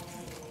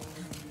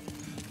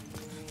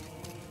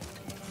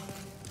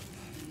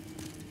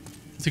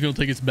 Is it gonna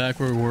take us back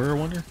where we were, I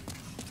wonder?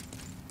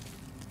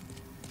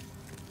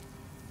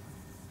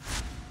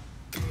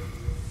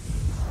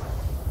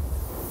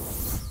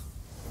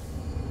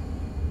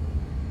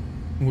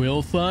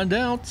 We'll find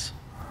out.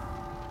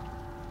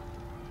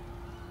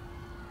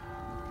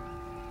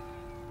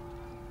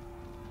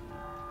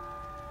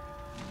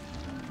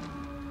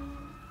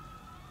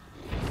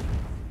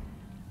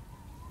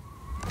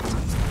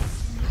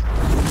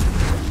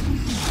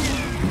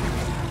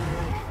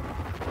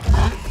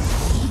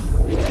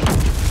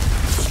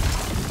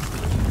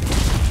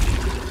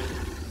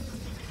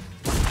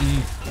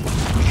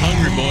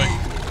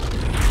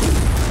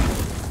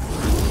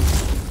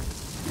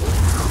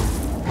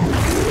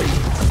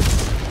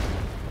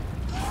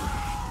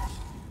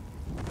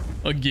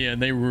 Again,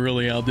 they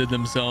really outdid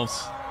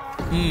themselves.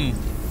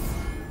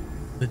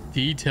 The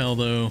detail,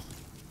 though.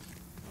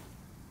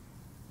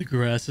 The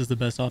grass is the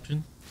best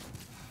option.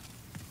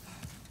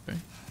 Okay.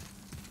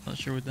 Not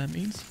sure what that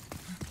means.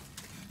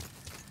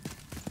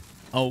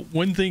 Oh,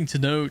 one thing to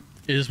note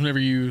is whenever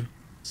you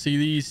see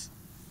these,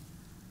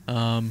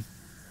 the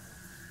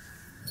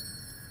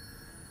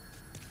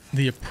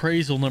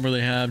appraisal number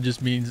they have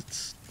just means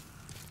it's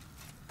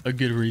a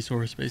good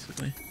resource,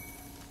 basically.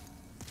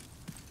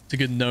 It's a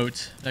good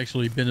note.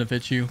 Actually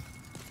benefits you.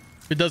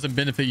 If it doesn't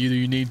benefit you,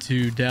 you need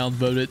to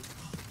downvote it,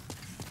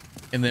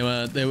 and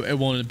it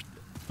won't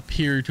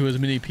appear to as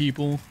many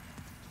people.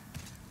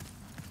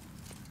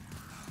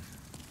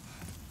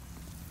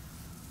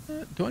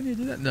 Do I need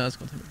to do that? No, it's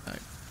gonna take me back.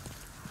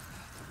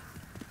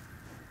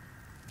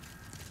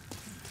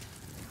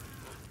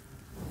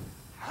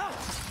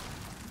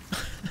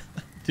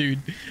 Dude,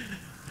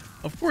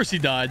 of course he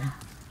died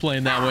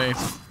playing that way.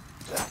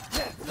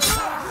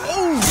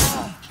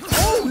 Oh!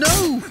 Oh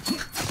no!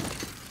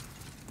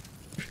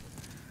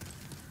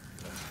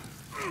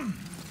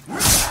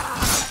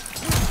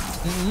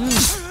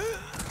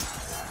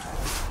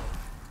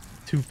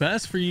 Too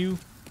fast for you.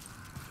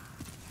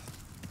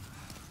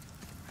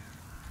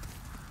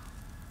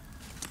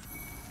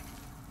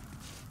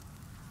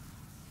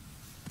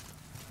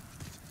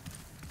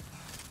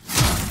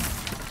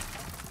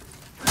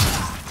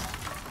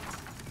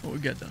 What we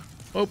got done?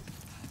 Oh,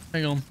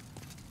 hang on.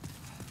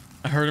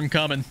 I heard him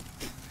coming.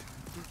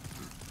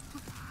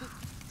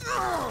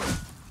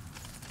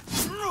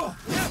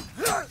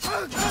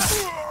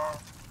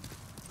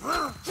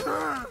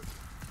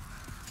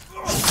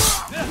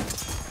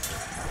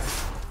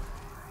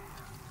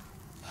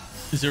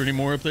 Is there any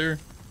more up there?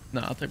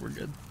 No, I think we're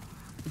good.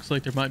 Looks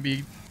like there might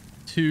be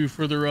two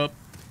further up.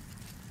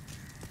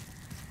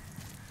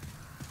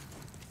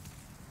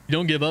 You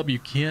don't give up, you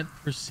can't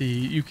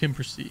proceed. You can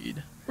proceed.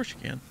 Of course you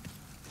can.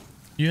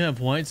 You have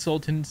white soul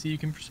tendency, you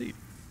can proceed.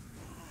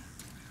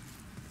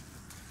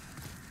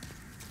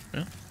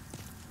 Yeah.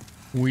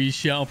 We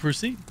shall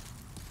proceed.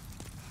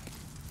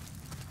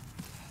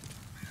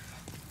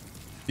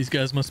 These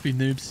guys must be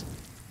noobs.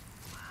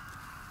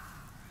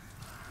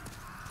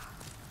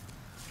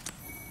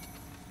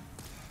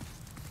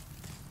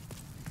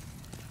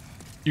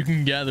 You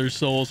can gather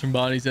souls from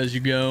bodies as you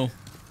go.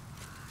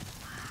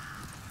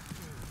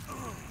 Is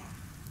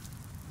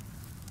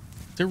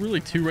there really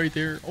two right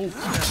there? Oh,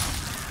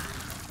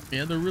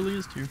 yeah, there really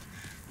is two.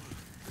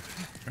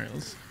 All right,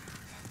 let's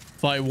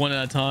fight one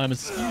at a time.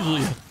 It's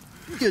usually a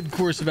good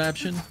course of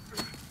action.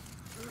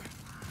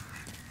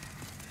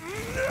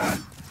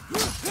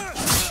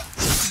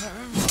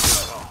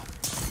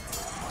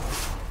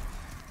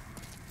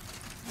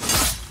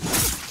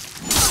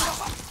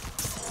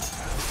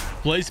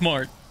 Play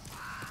smart.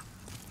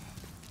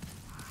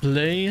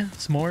 Play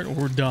smart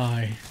or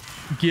die.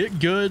 Get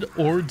good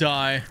or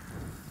die.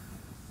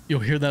 You'll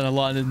hear that a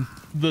lot in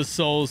the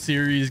Souls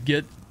series.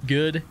 Get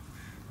good.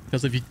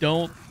 Because if you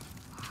don't,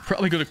 you're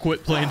probably going to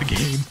quit playing the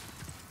game.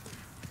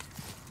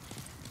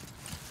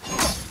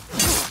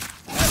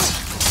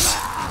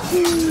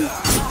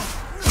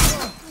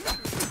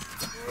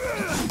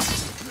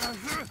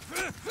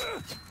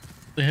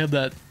 They have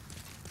that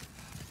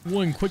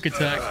one quick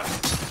attack.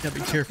 You gotta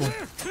be careful.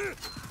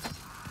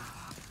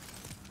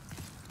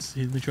 Let's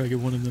see, let me try to get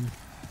one of them.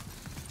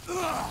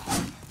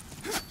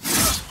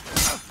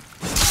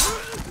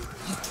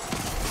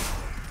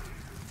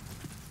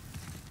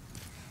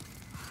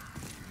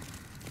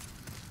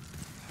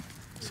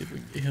 Let's see if we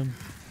can get him.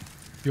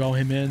 Draw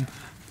him in.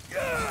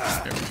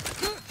 There we go.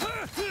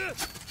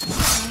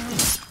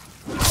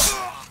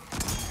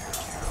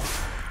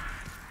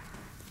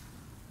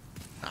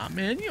 Ah,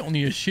 man, you don't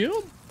need a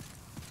shield.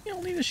 You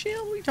don't need a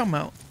shield. What are you talking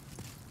about?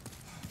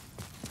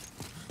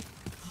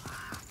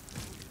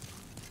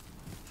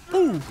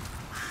 Ooh.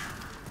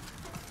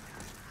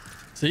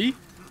 See?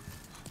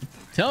 I'm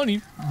telling you,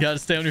 you gotta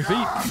stay on your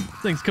feet.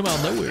 Things come out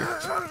of nowhere.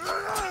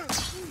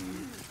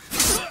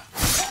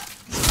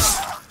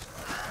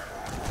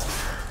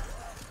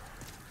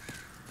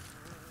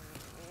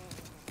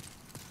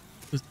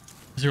 Is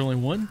there only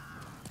one?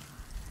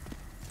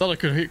 I thought I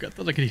could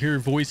hear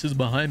voices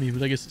behind me,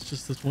 but I guess it's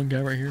just this one guy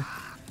right here.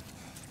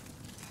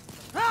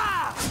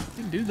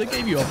 Dude, they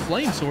gave you a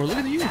flame sword. Look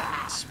at you.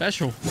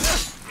 Special.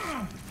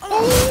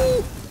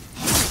 Oh!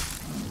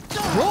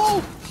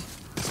 Roll!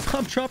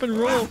 Stop, drop, and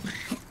roll.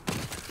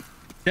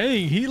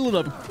 Dang, he lit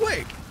up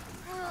quick.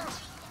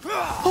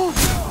 Oh,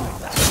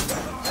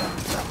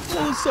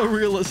 that was so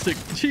realistic.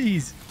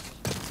 Jeez.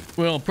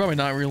 Well, probably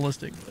not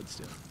realistic, but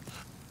still.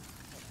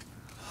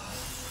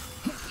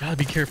 Gotta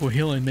be careful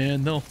healing,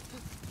 man. They'll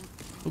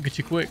get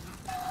you quick.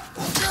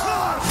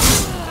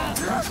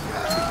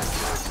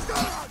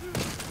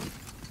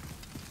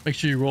 Make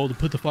sure you roll to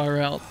put the fire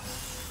out.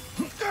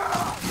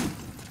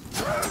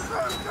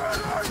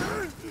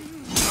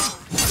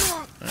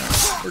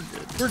 Right, we're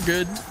good. We're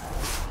good.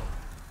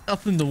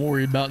 Nothing to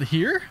worry about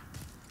here.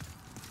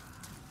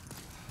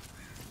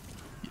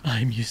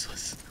 I'm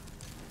useless.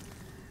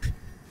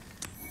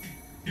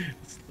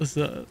 let's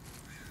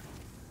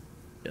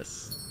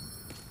Yes.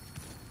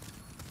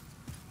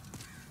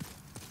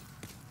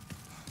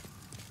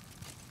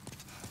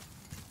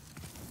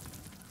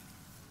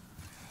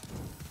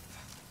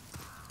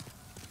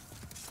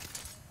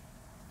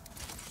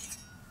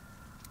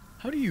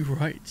 How do you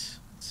write?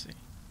 Let's see.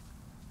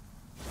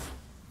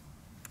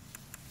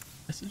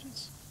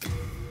 Messages?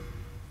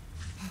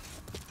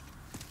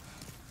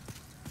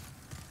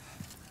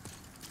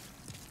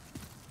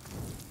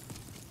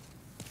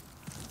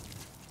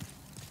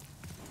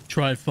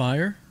 Try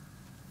fire.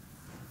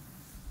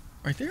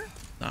 Right there?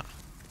 Nah.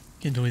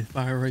 Can't do any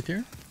fire right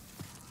there.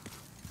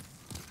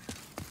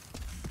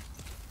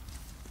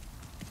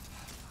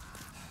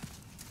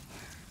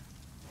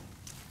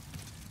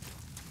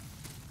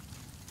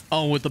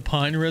 Oh, with the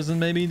pine resin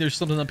maybe? There's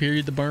something up here you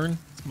have to burn?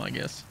 That's my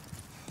guess.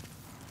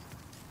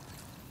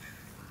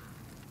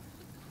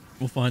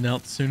 We'll find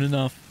out soon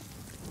enough.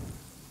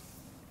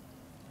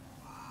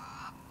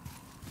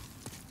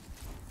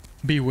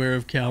 Beware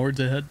of cowards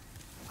ahead.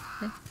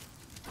 Okay.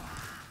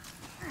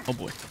 Oh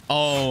boy.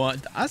 Oh,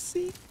 I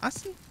see. I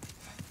see.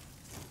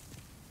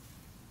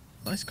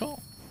 Nice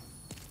call.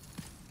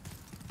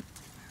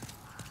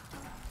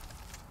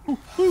 Ooh,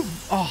 ooh.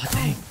 Oh,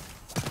 dang.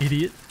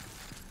 Idiot.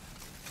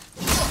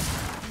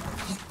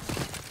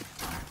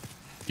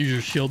 Use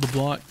your shield to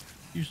block.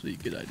 Usually a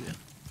good idea.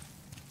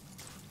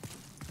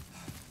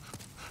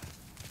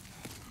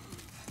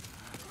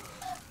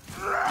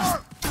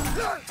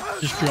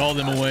 Just draw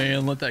them away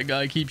and let that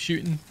guy keep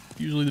shooting.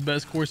 Usually the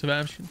best course of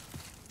action.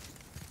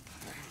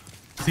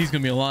 He's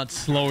gonna be a lot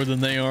slower than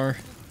they are.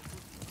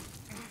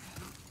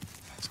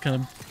 Just kind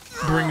of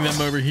bring them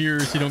over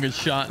here so you don't get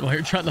shot while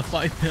you're trying to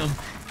fight them.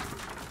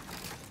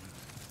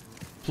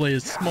 Play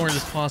as smart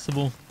as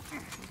possible.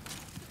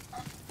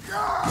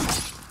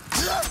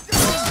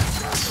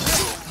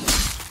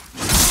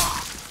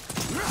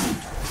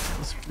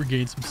 Let's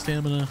regain some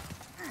stamina.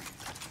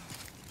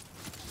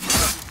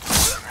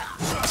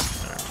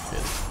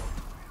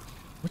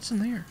 What's in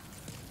there?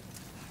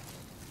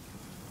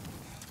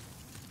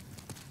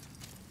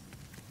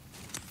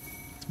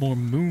 It's more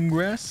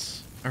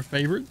moongrass, our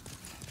favorite.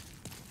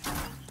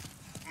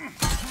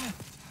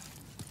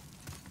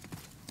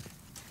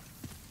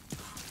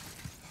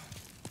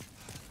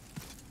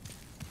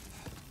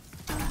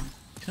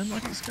 Can I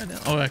knock this guy down?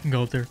 Oh, I can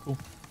go up there. Cool.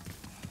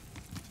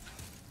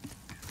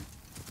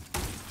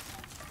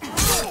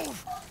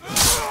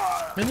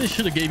 Man, they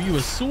should have gave you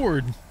a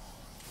sword.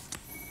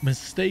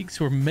 Mistakes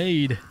were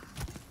made.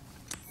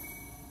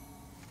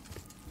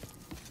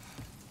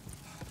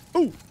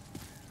 Oh,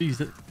 jeez,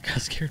 that kind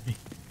of scared me.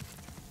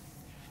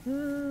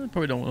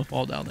 Probably don't want to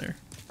fall down there.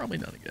 Probably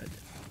not a good idea.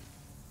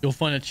 You'll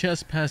find a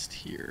chest past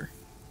here.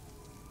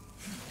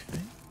 Okay.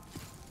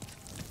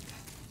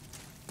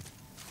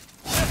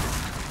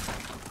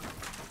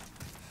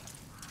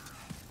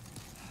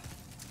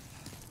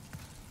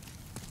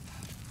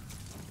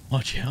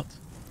 Watch out.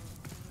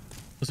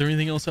 Was there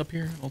anything else up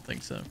here? I don't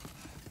think so.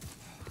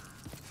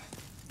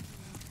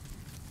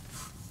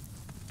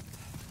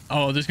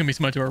 Oh, there's gonna be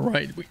somebody to our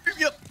right.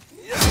 Yep.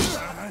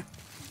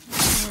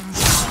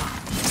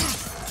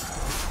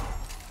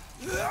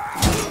 Let's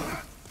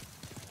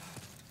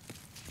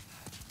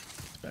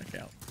back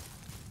out.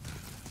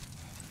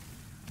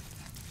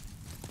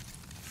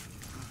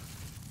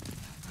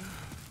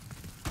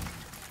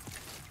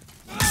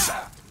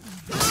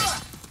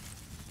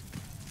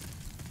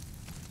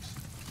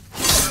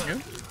 There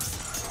we go.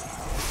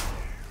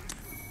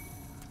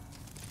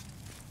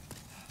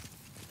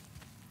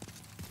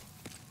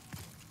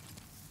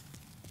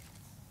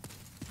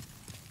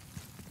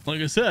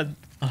 Like I said,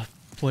 I've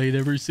played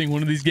every single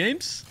one of these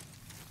games.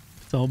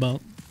 It's all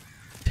about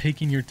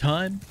taking your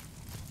time,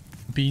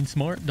 being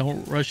smart,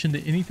 don't rush into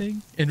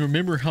anything, and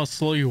remember how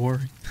slow you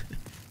are.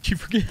 If you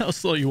forget how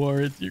slow you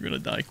are, you're gonna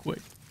die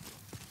quick.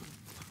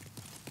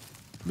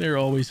 They're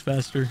always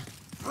faster.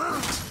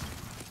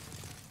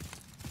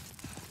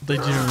 They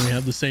generally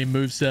have the same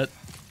moveset.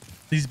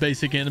 These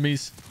basic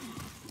enemies,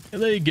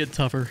 and they get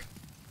tougher.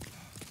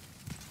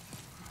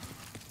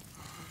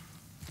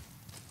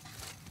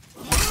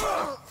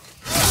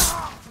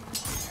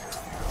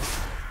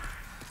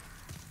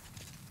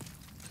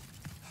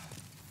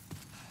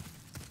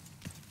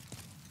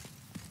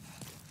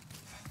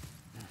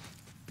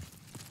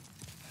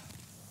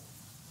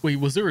 Wait,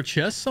 was there a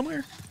chest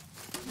somewhere?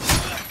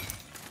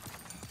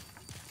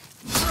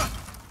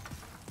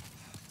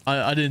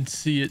 I didn't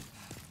see it.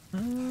 I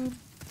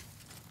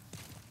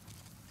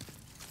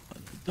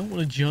don't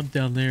want to jump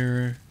down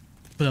there,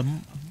 but I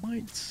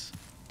might. Let's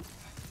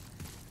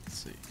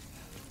see.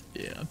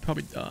 Yeah, I'd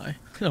probably die.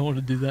 I don't want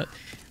to do that.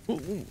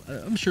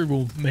 I'm sure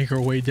we'll make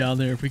our way down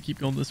there if we keep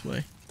going this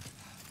way.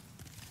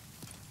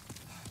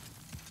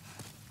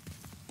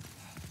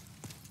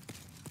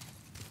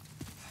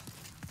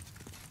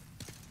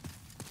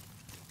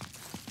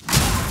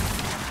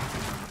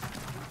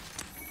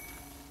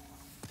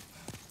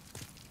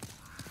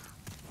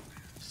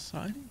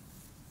 Society? I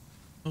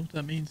don't know what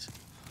that means.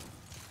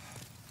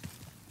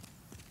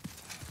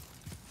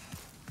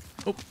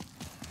 Oh.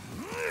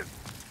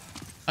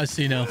 I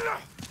see now.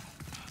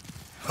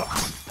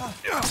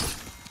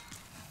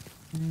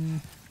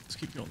 Let's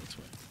keep going this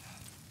way.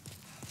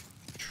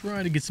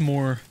 Try to get some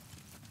more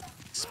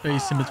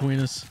space in between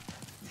us.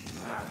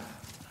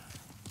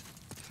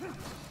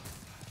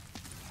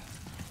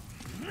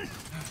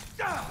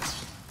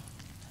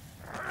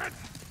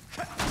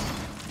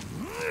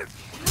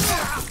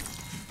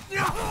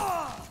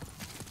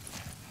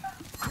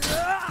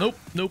 Nope,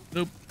 nope,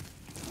 nope.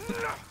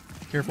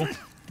 Careful.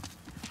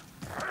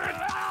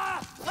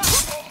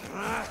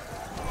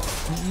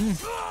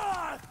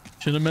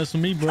 Shouldn't mess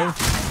with me, bro.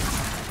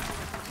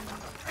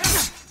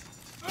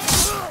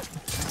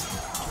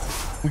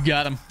 We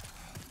got him.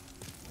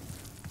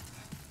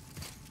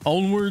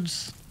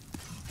 Onwards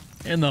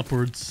and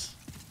upwards.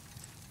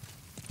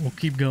 We'll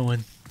keep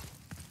going.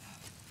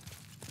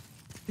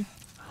 I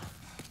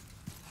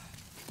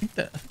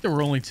think there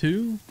were only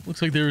two.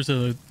 Looks like there's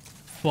a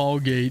fall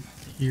gate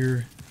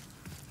here.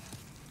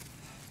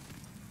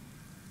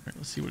 All right,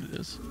 let's see what it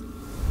is.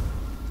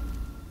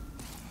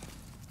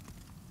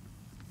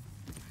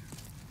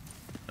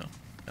 No,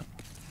 no.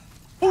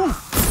 Ooh!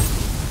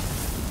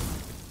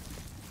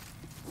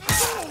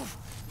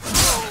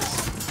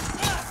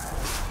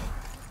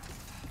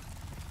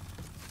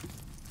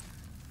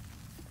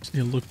 Just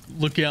need to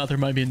look out. There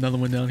might be another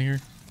one down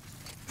here.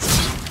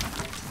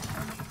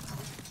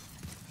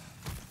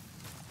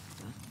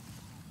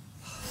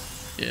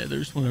 Yeah,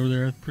 there's one over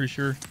there, I'm pretty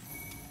sure.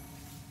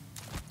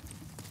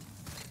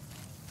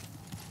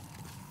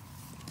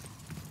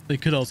 They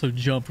could also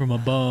jump from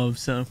above,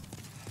 so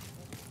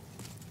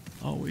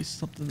always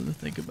something to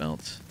think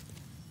about.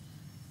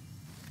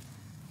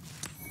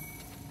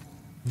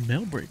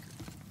 Mailbreaker.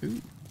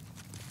 Ooh.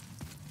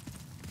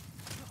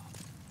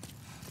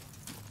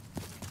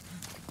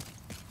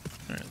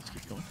 Alright, let's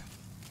keep going.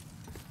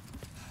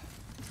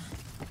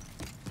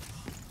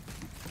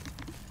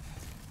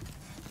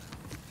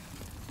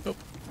 Oh.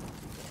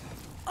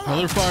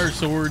 Another fire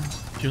sword.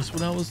 Just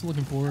what I was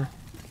looking for.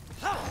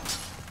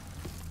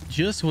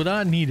 Just what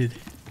I needed.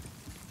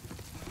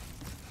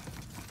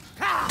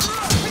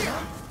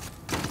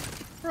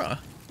 Bruh,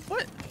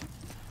 what?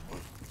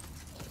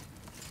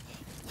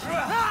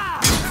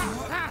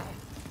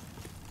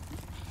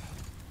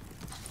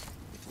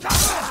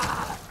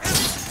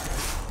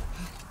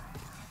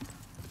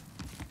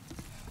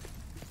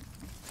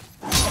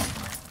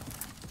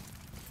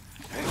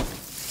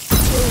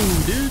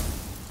 Oh, dude.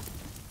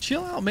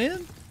 Chill out,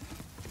 man.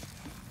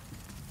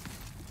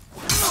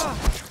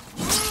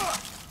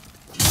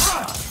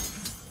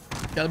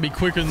 Gotta be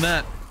quicker than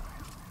that.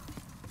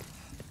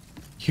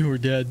 You were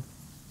dead.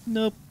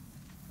 Nope.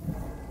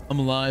 I'm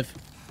alive.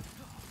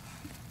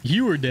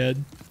 You were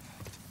dead.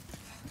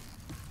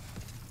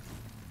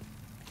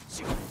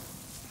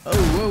 Oh,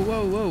 whoa,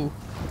 whoa, whoa.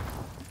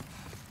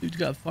 Dude's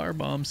got fire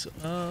bombs.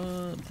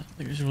 I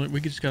think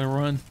we just gotta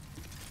run.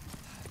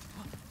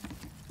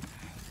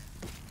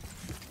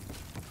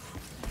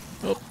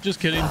 Oh, just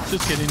kidding.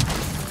 Just kidding.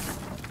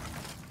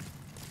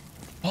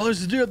 Oh,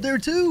 there's a dude up there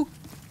too.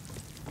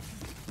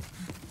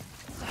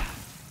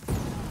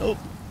 Oh,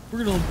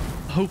 we're gonna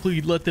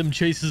hopefully let them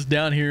chase us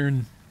down here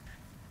and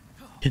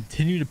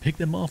continue to pick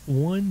them off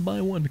one by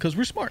one because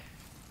we're smart.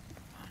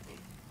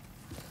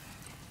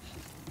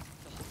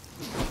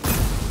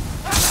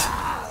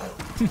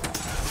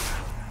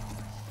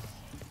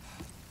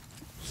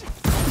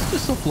 It's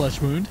just a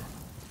flesh wound.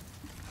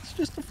 It's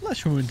just a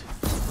flesh wound.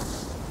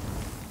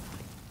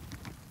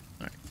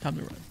 Alright, time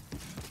to run.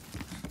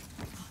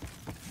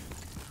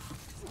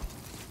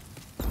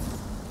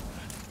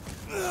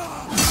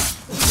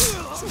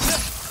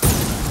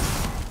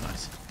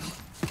 Nice.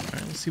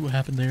 Alright, let's see what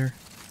happened there.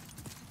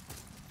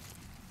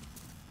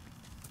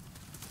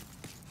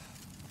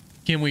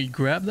 Can we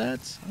grab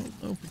that? I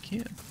don't know if we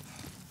can.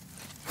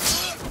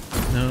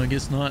 No, I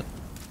guess not.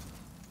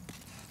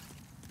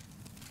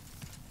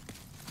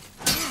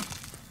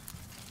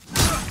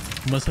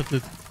 Must have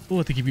to. We'll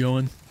have to keep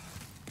going.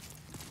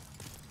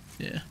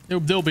 Yeah,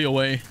 there'll be a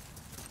way.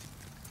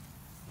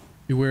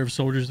 Beware of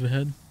soldiers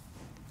ahead.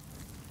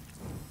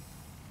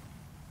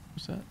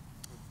 What's that?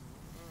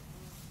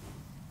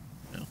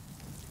 No.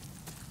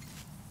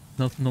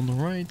 Nothing on the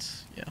right.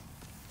 Yeah.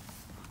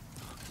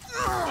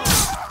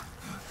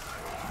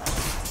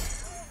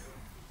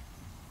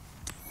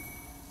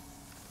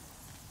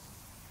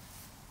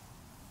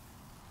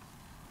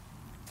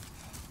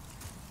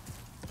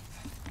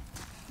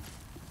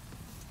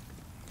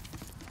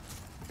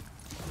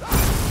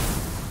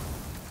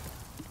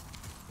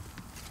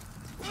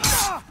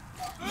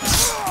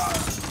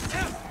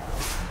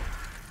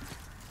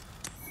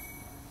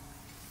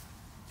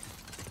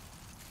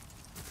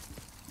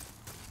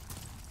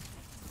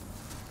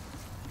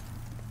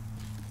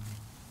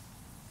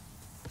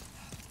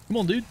 Come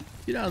on, dude.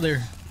 Get out of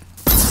there.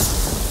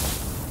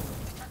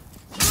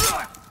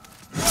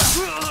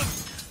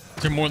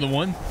 Is there more than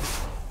one?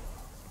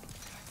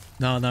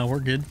 No,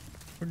 we're good.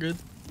 We're good.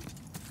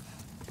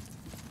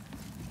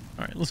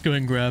 Alright, let's go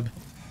ahead and grab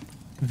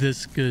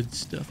this good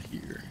stuff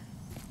here.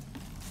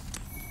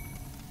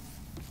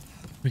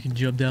 We can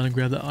jump down and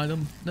grab the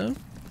item. No?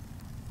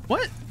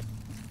 What?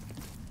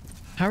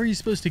 How are you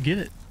supposed to get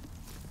it?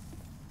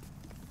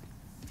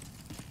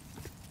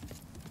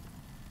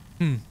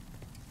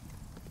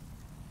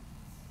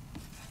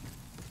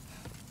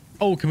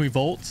 Oh, can we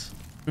vault?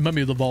 We might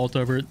be able to vault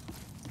over it.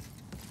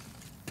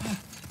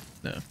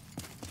 No.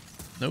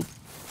 Nope.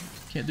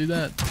 Can't do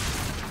that.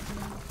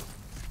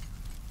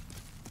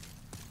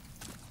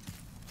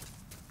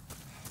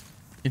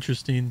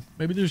 Interesting.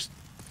 Maybe there's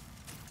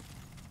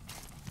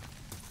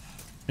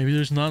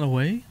not a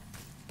way?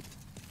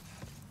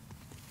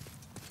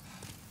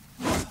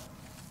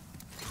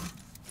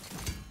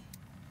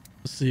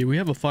 Let's see. We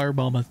have a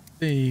firebomb, I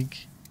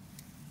think.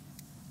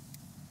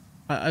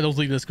 I don't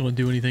think that's going to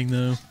do anything,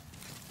 though.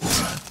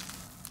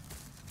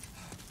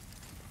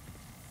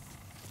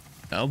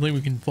 I don't think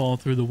we can fall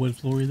through the wood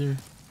floor either.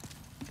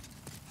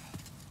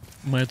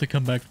 Might have to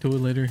come back to it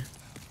later.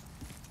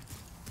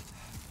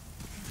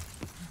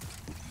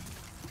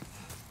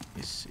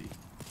 Let's see.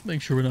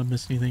 Make sure we're not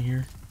missing anything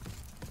here.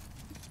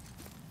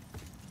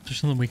 Is there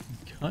something we can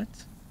cut?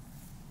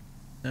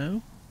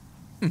 No?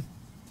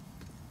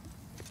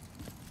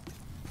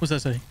 What's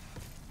that say?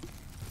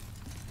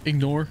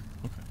 Ignore?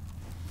 Okay.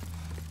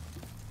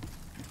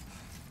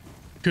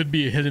 Could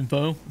be a hidden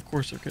foe. Of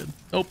course there could.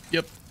 Oh,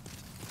 yep.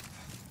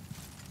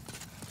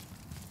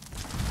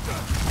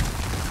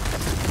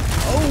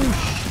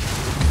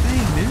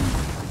 Dang, dude.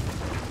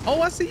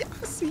 Oh, I see you.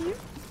 I see you.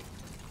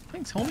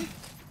 Thanks, homie.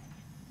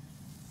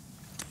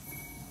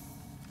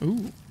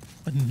 Ooh,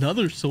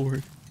 another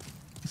sword.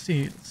 Let's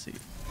see. Let's see.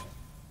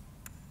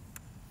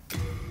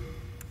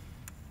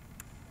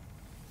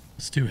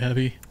 It's too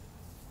heavy.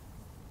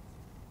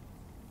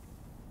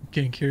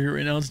 Can't carry it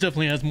right now. It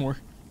definitely has more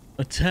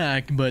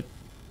attack, but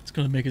it's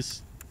gonna make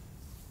us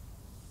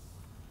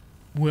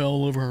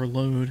well over our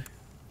load.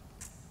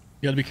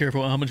 You gotta be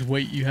careful how much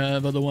weight you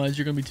have, otherwise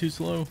you're gonna be too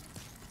slow.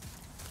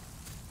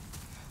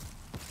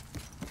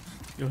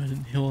 Go ahead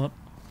and heal up.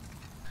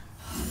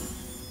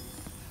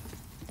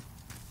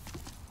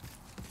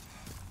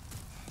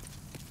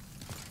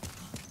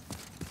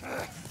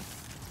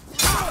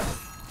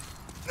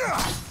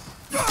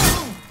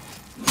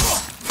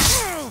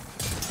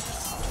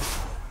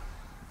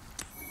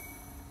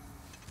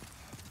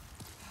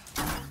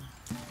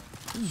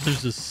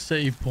 There's a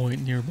save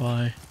point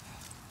nearby.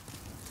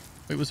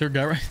 Wait, was there a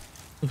guy right?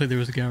 Looks like there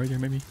was a guy right there,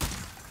 maybe.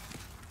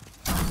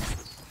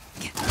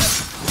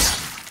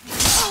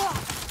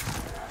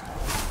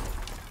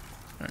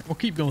 Alright, we'll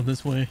keep going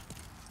this way.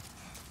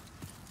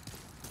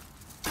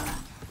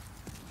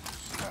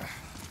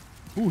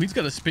 Ooh, he's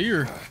got a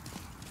spear.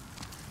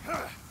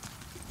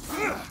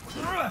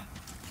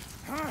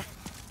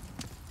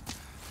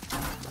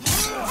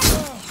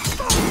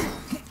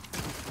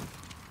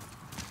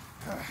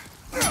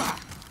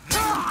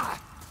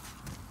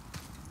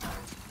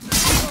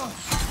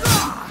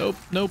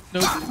 Nope. I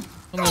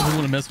don't know if we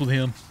want to mess with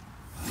him.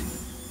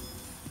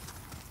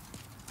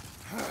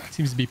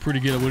 Seems to be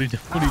pretty good at what he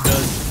does.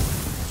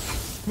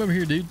 Come over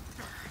here, dude.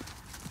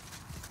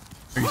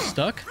 Are you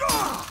stuck?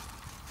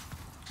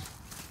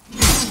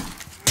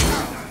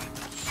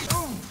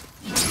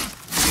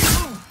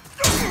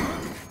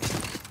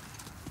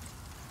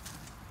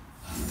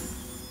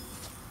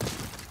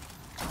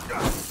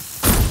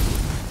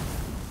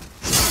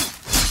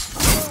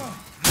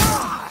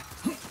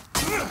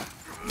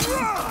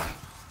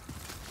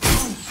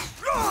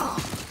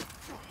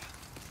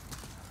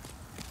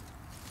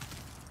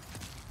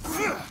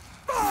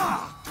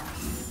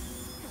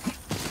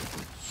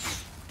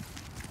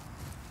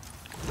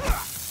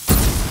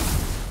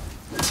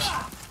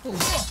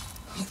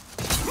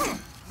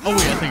 Oh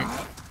wait, I think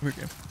we're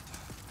good.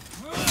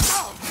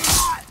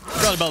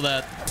 Forgot about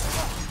that.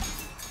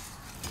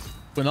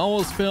 When all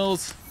else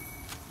fails,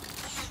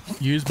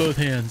 use both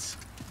hands.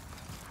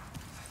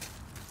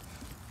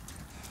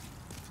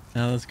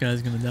 Now this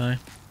guy's gonna die.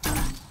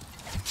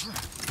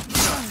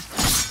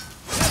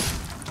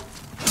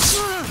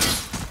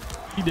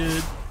 He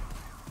did.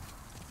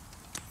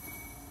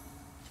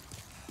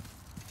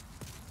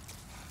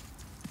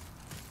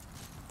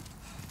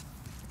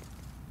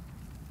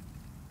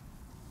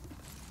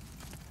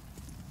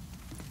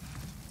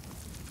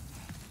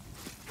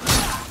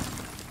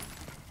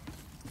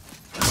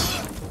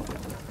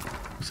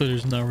 So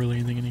there's not really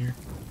anything in here.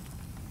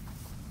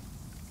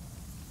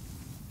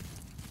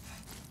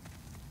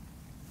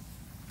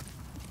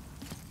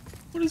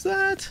 What is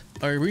that?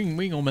 Alright, we ain't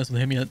gonna mess with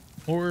him yet.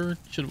 Or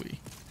should we?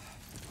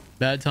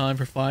 Bad time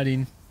for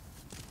fighting.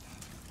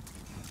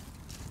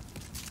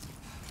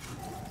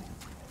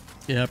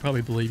 Yeah, I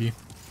probably believe you.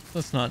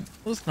 Let's not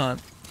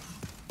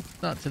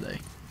today.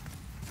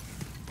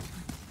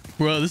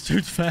 Bro, this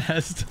dude's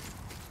fast.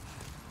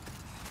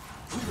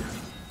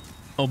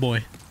 Oh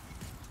boy.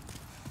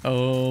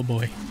 Oh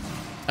boy.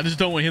 I just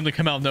don't want him to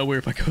come out of nowhere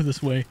if I go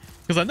this way.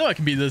 Because I know I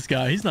can beat this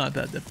guy. He's not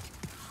that difficult.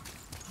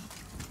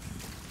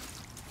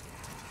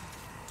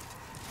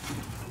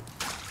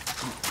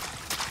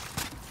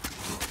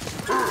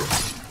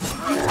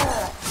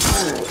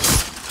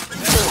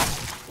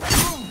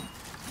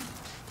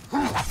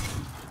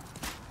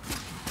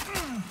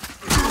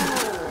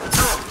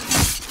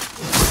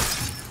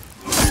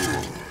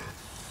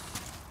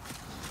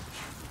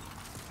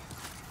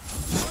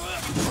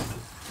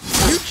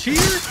 cheer?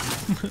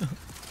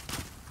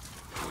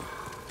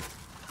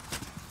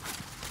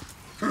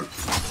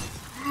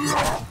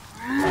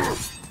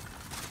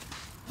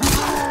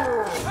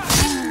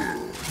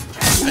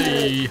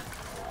 Hey.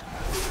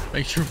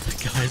 Make sure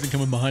the guy isn't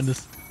coming behind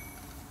us.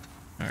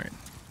 Alright,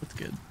 that's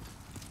good.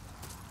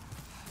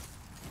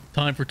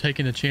 Time for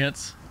taking a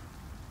chance.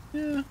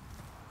 Yeah. Is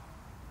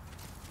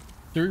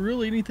there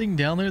really anything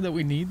down there that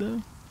we need,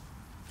 though?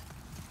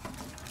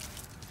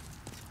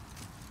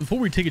 Before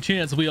we take a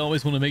chance, we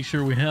always want to make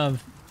sure we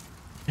have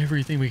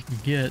everything we can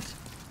get.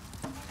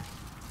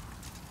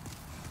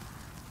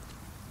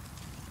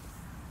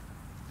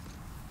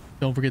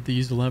 Don't forget to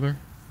use the lever.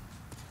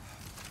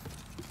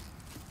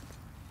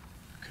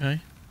 Okay.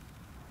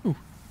 Ooh.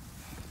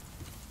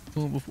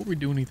 Well, before we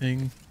do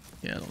anything,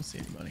 yeah, I don't see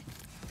anybody.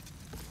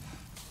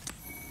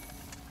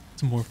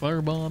 Some more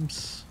fire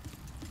bombs.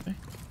 Okay.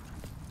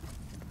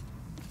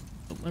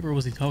 What lever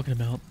was he talking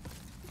about?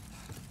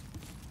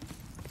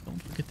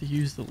 Don't forget to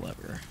use the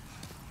lever.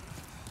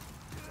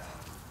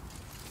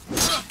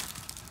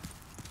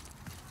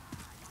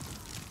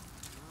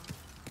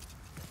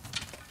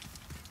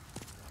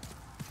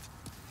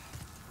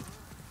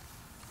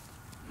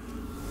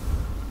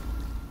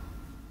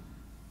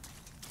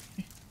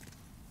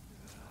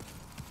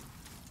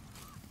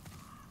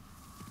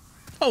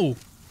 Oh,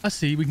 I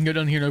see. We can go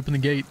down here and open the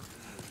gate,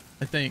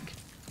 I think.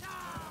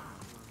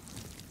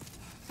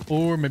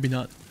 Or maybe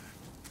not.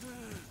 I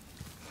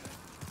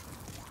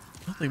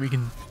don't think we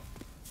can...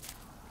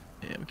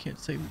 Yeah, we can't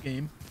save the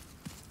game.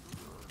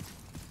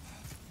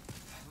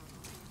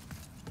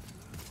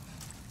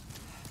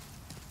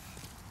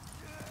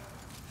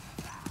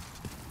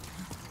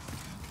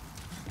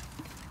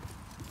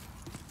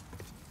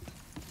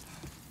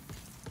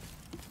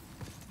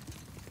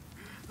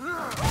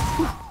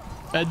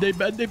 Bad day,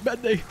 bad day,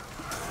 bad day.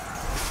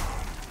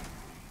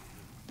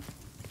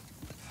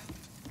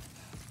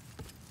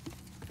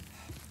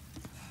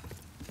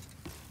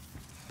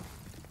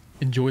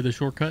 Enjoy the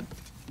shortcut.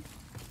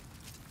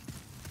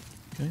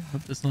 Okay,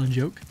 hope that's not a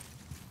joke.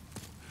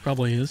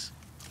 Probably is.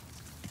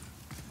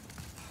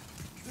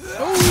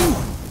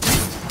 Oh!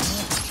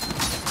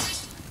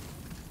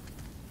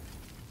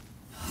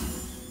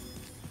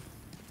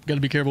 Gotta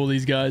be careful with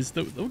these guys.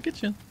 They'll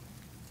get you.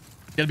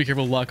 Gotta be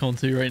careful with lock on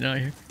too right now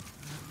here.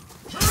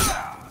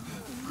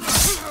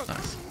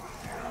 Nice.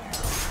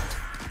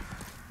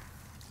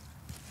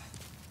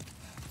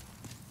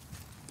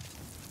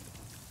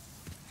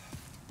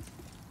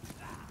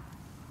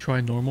 Try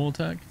normal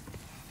attack.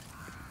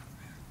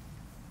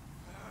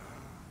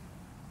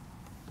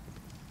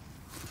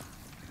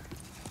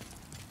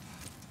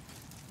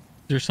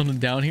 There's something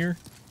down here?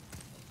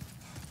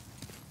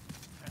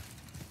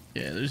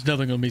 Yeah, there's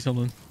definitely gonna be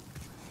something.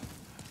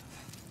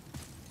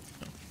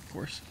 Oh, of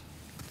course.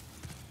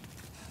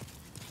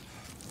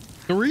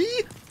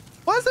 3?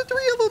 Why is there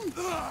 3 of them?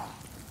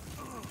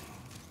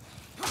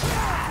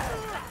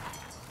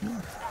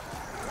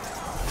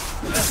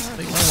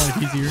 Make my life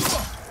easier.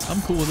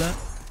 I'm cool with that.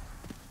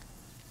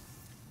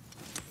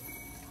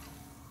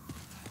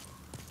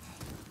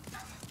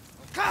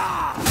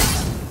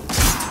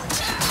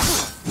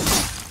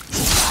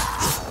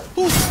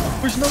 Ooh,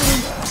 where's another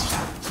one?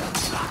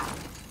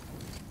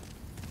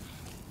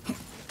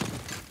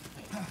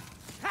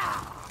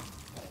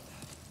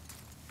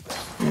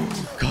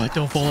 God,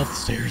 don't fall off the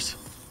stairs.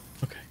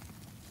 Okay.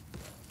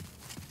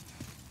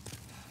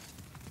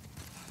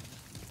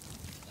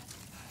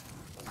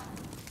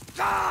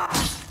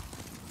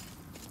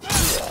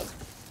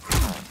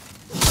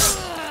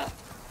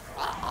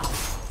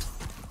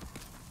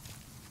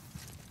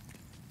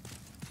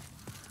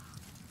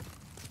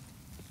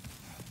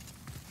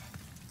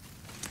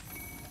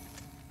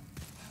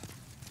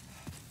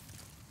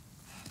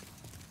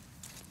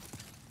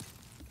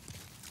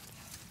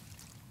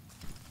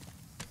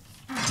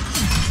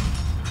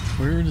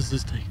 Where does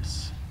this take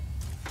us?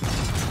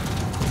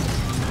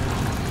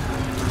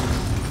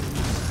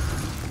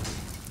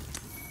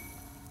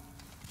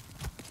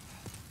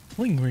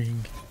 Fling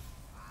ring.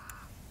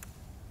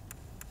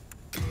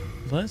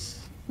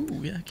 Less?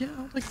 Ooh, yeah,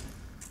 I'll like that.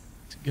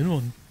 It's a good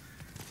one.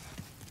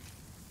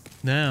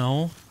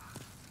 Now,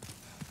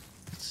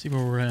 let's see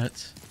where we're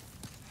at.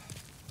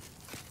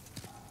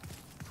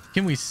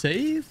 Can we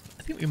save?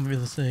 I think we might be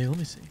able to save. Let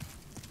me see.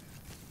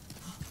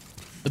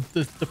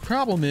 The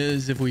problem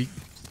is if we...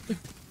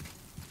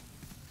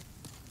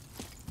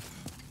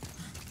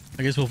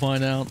 I guess we'll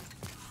find out.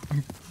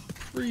 I'm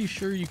pretty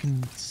sure you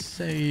can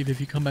save if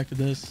you come back to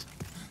this.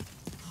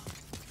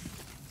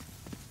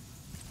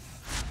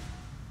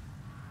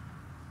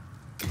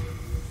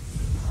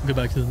 Go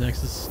back to the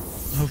Nexus.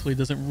 Hopefully it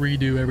doesn't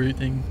redo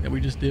everything that we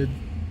just did.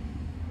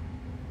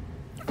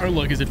 Our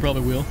luck is it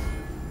probably will.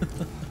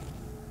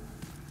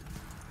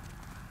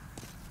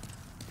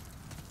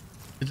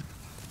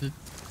 Did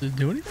it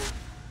do anything?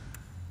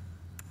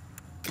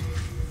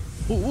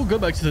 We'll go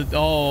back to the...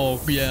 Oh,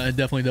 yeah, it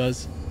definitely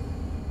does.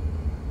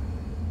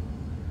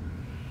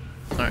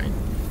 Alright.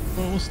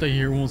 Well, we'll stay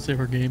here. We'll save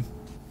our game.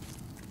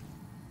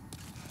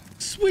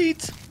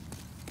 Sweet!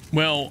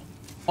 Well,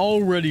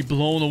 already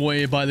blown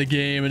away by the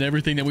game and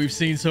everything that we've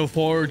seen so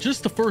far.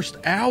 Just the first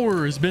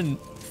hour has been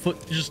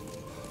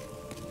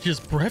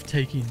just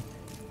breathtaking.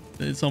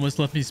 It's almost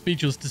left me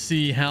speechless to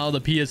see how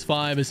the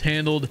PS5 has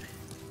handled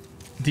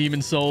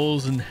Demon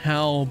Souls and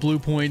how Blue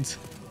Point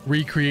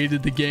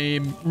recreated the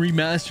game,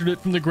 remastered it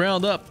from the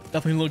ground up.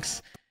 Definitely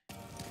looks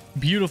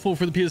beautiful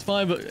for the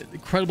PS5.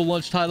 Incredible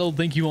launch title.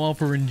 Thank you all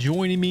for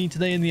joining me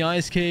today in the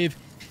Ice Cave.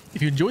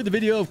 If you enjoyed the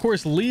video, of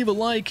course, leave a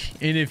like.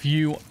 And if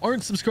you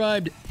aren't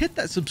subscribed, hit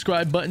that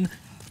subscribe button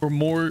for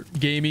more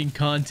gaming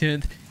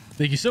content.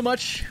 Thank you so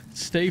much.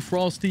 Stay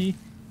frosty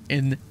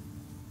and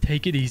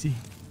take it easy.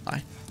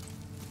 Bye.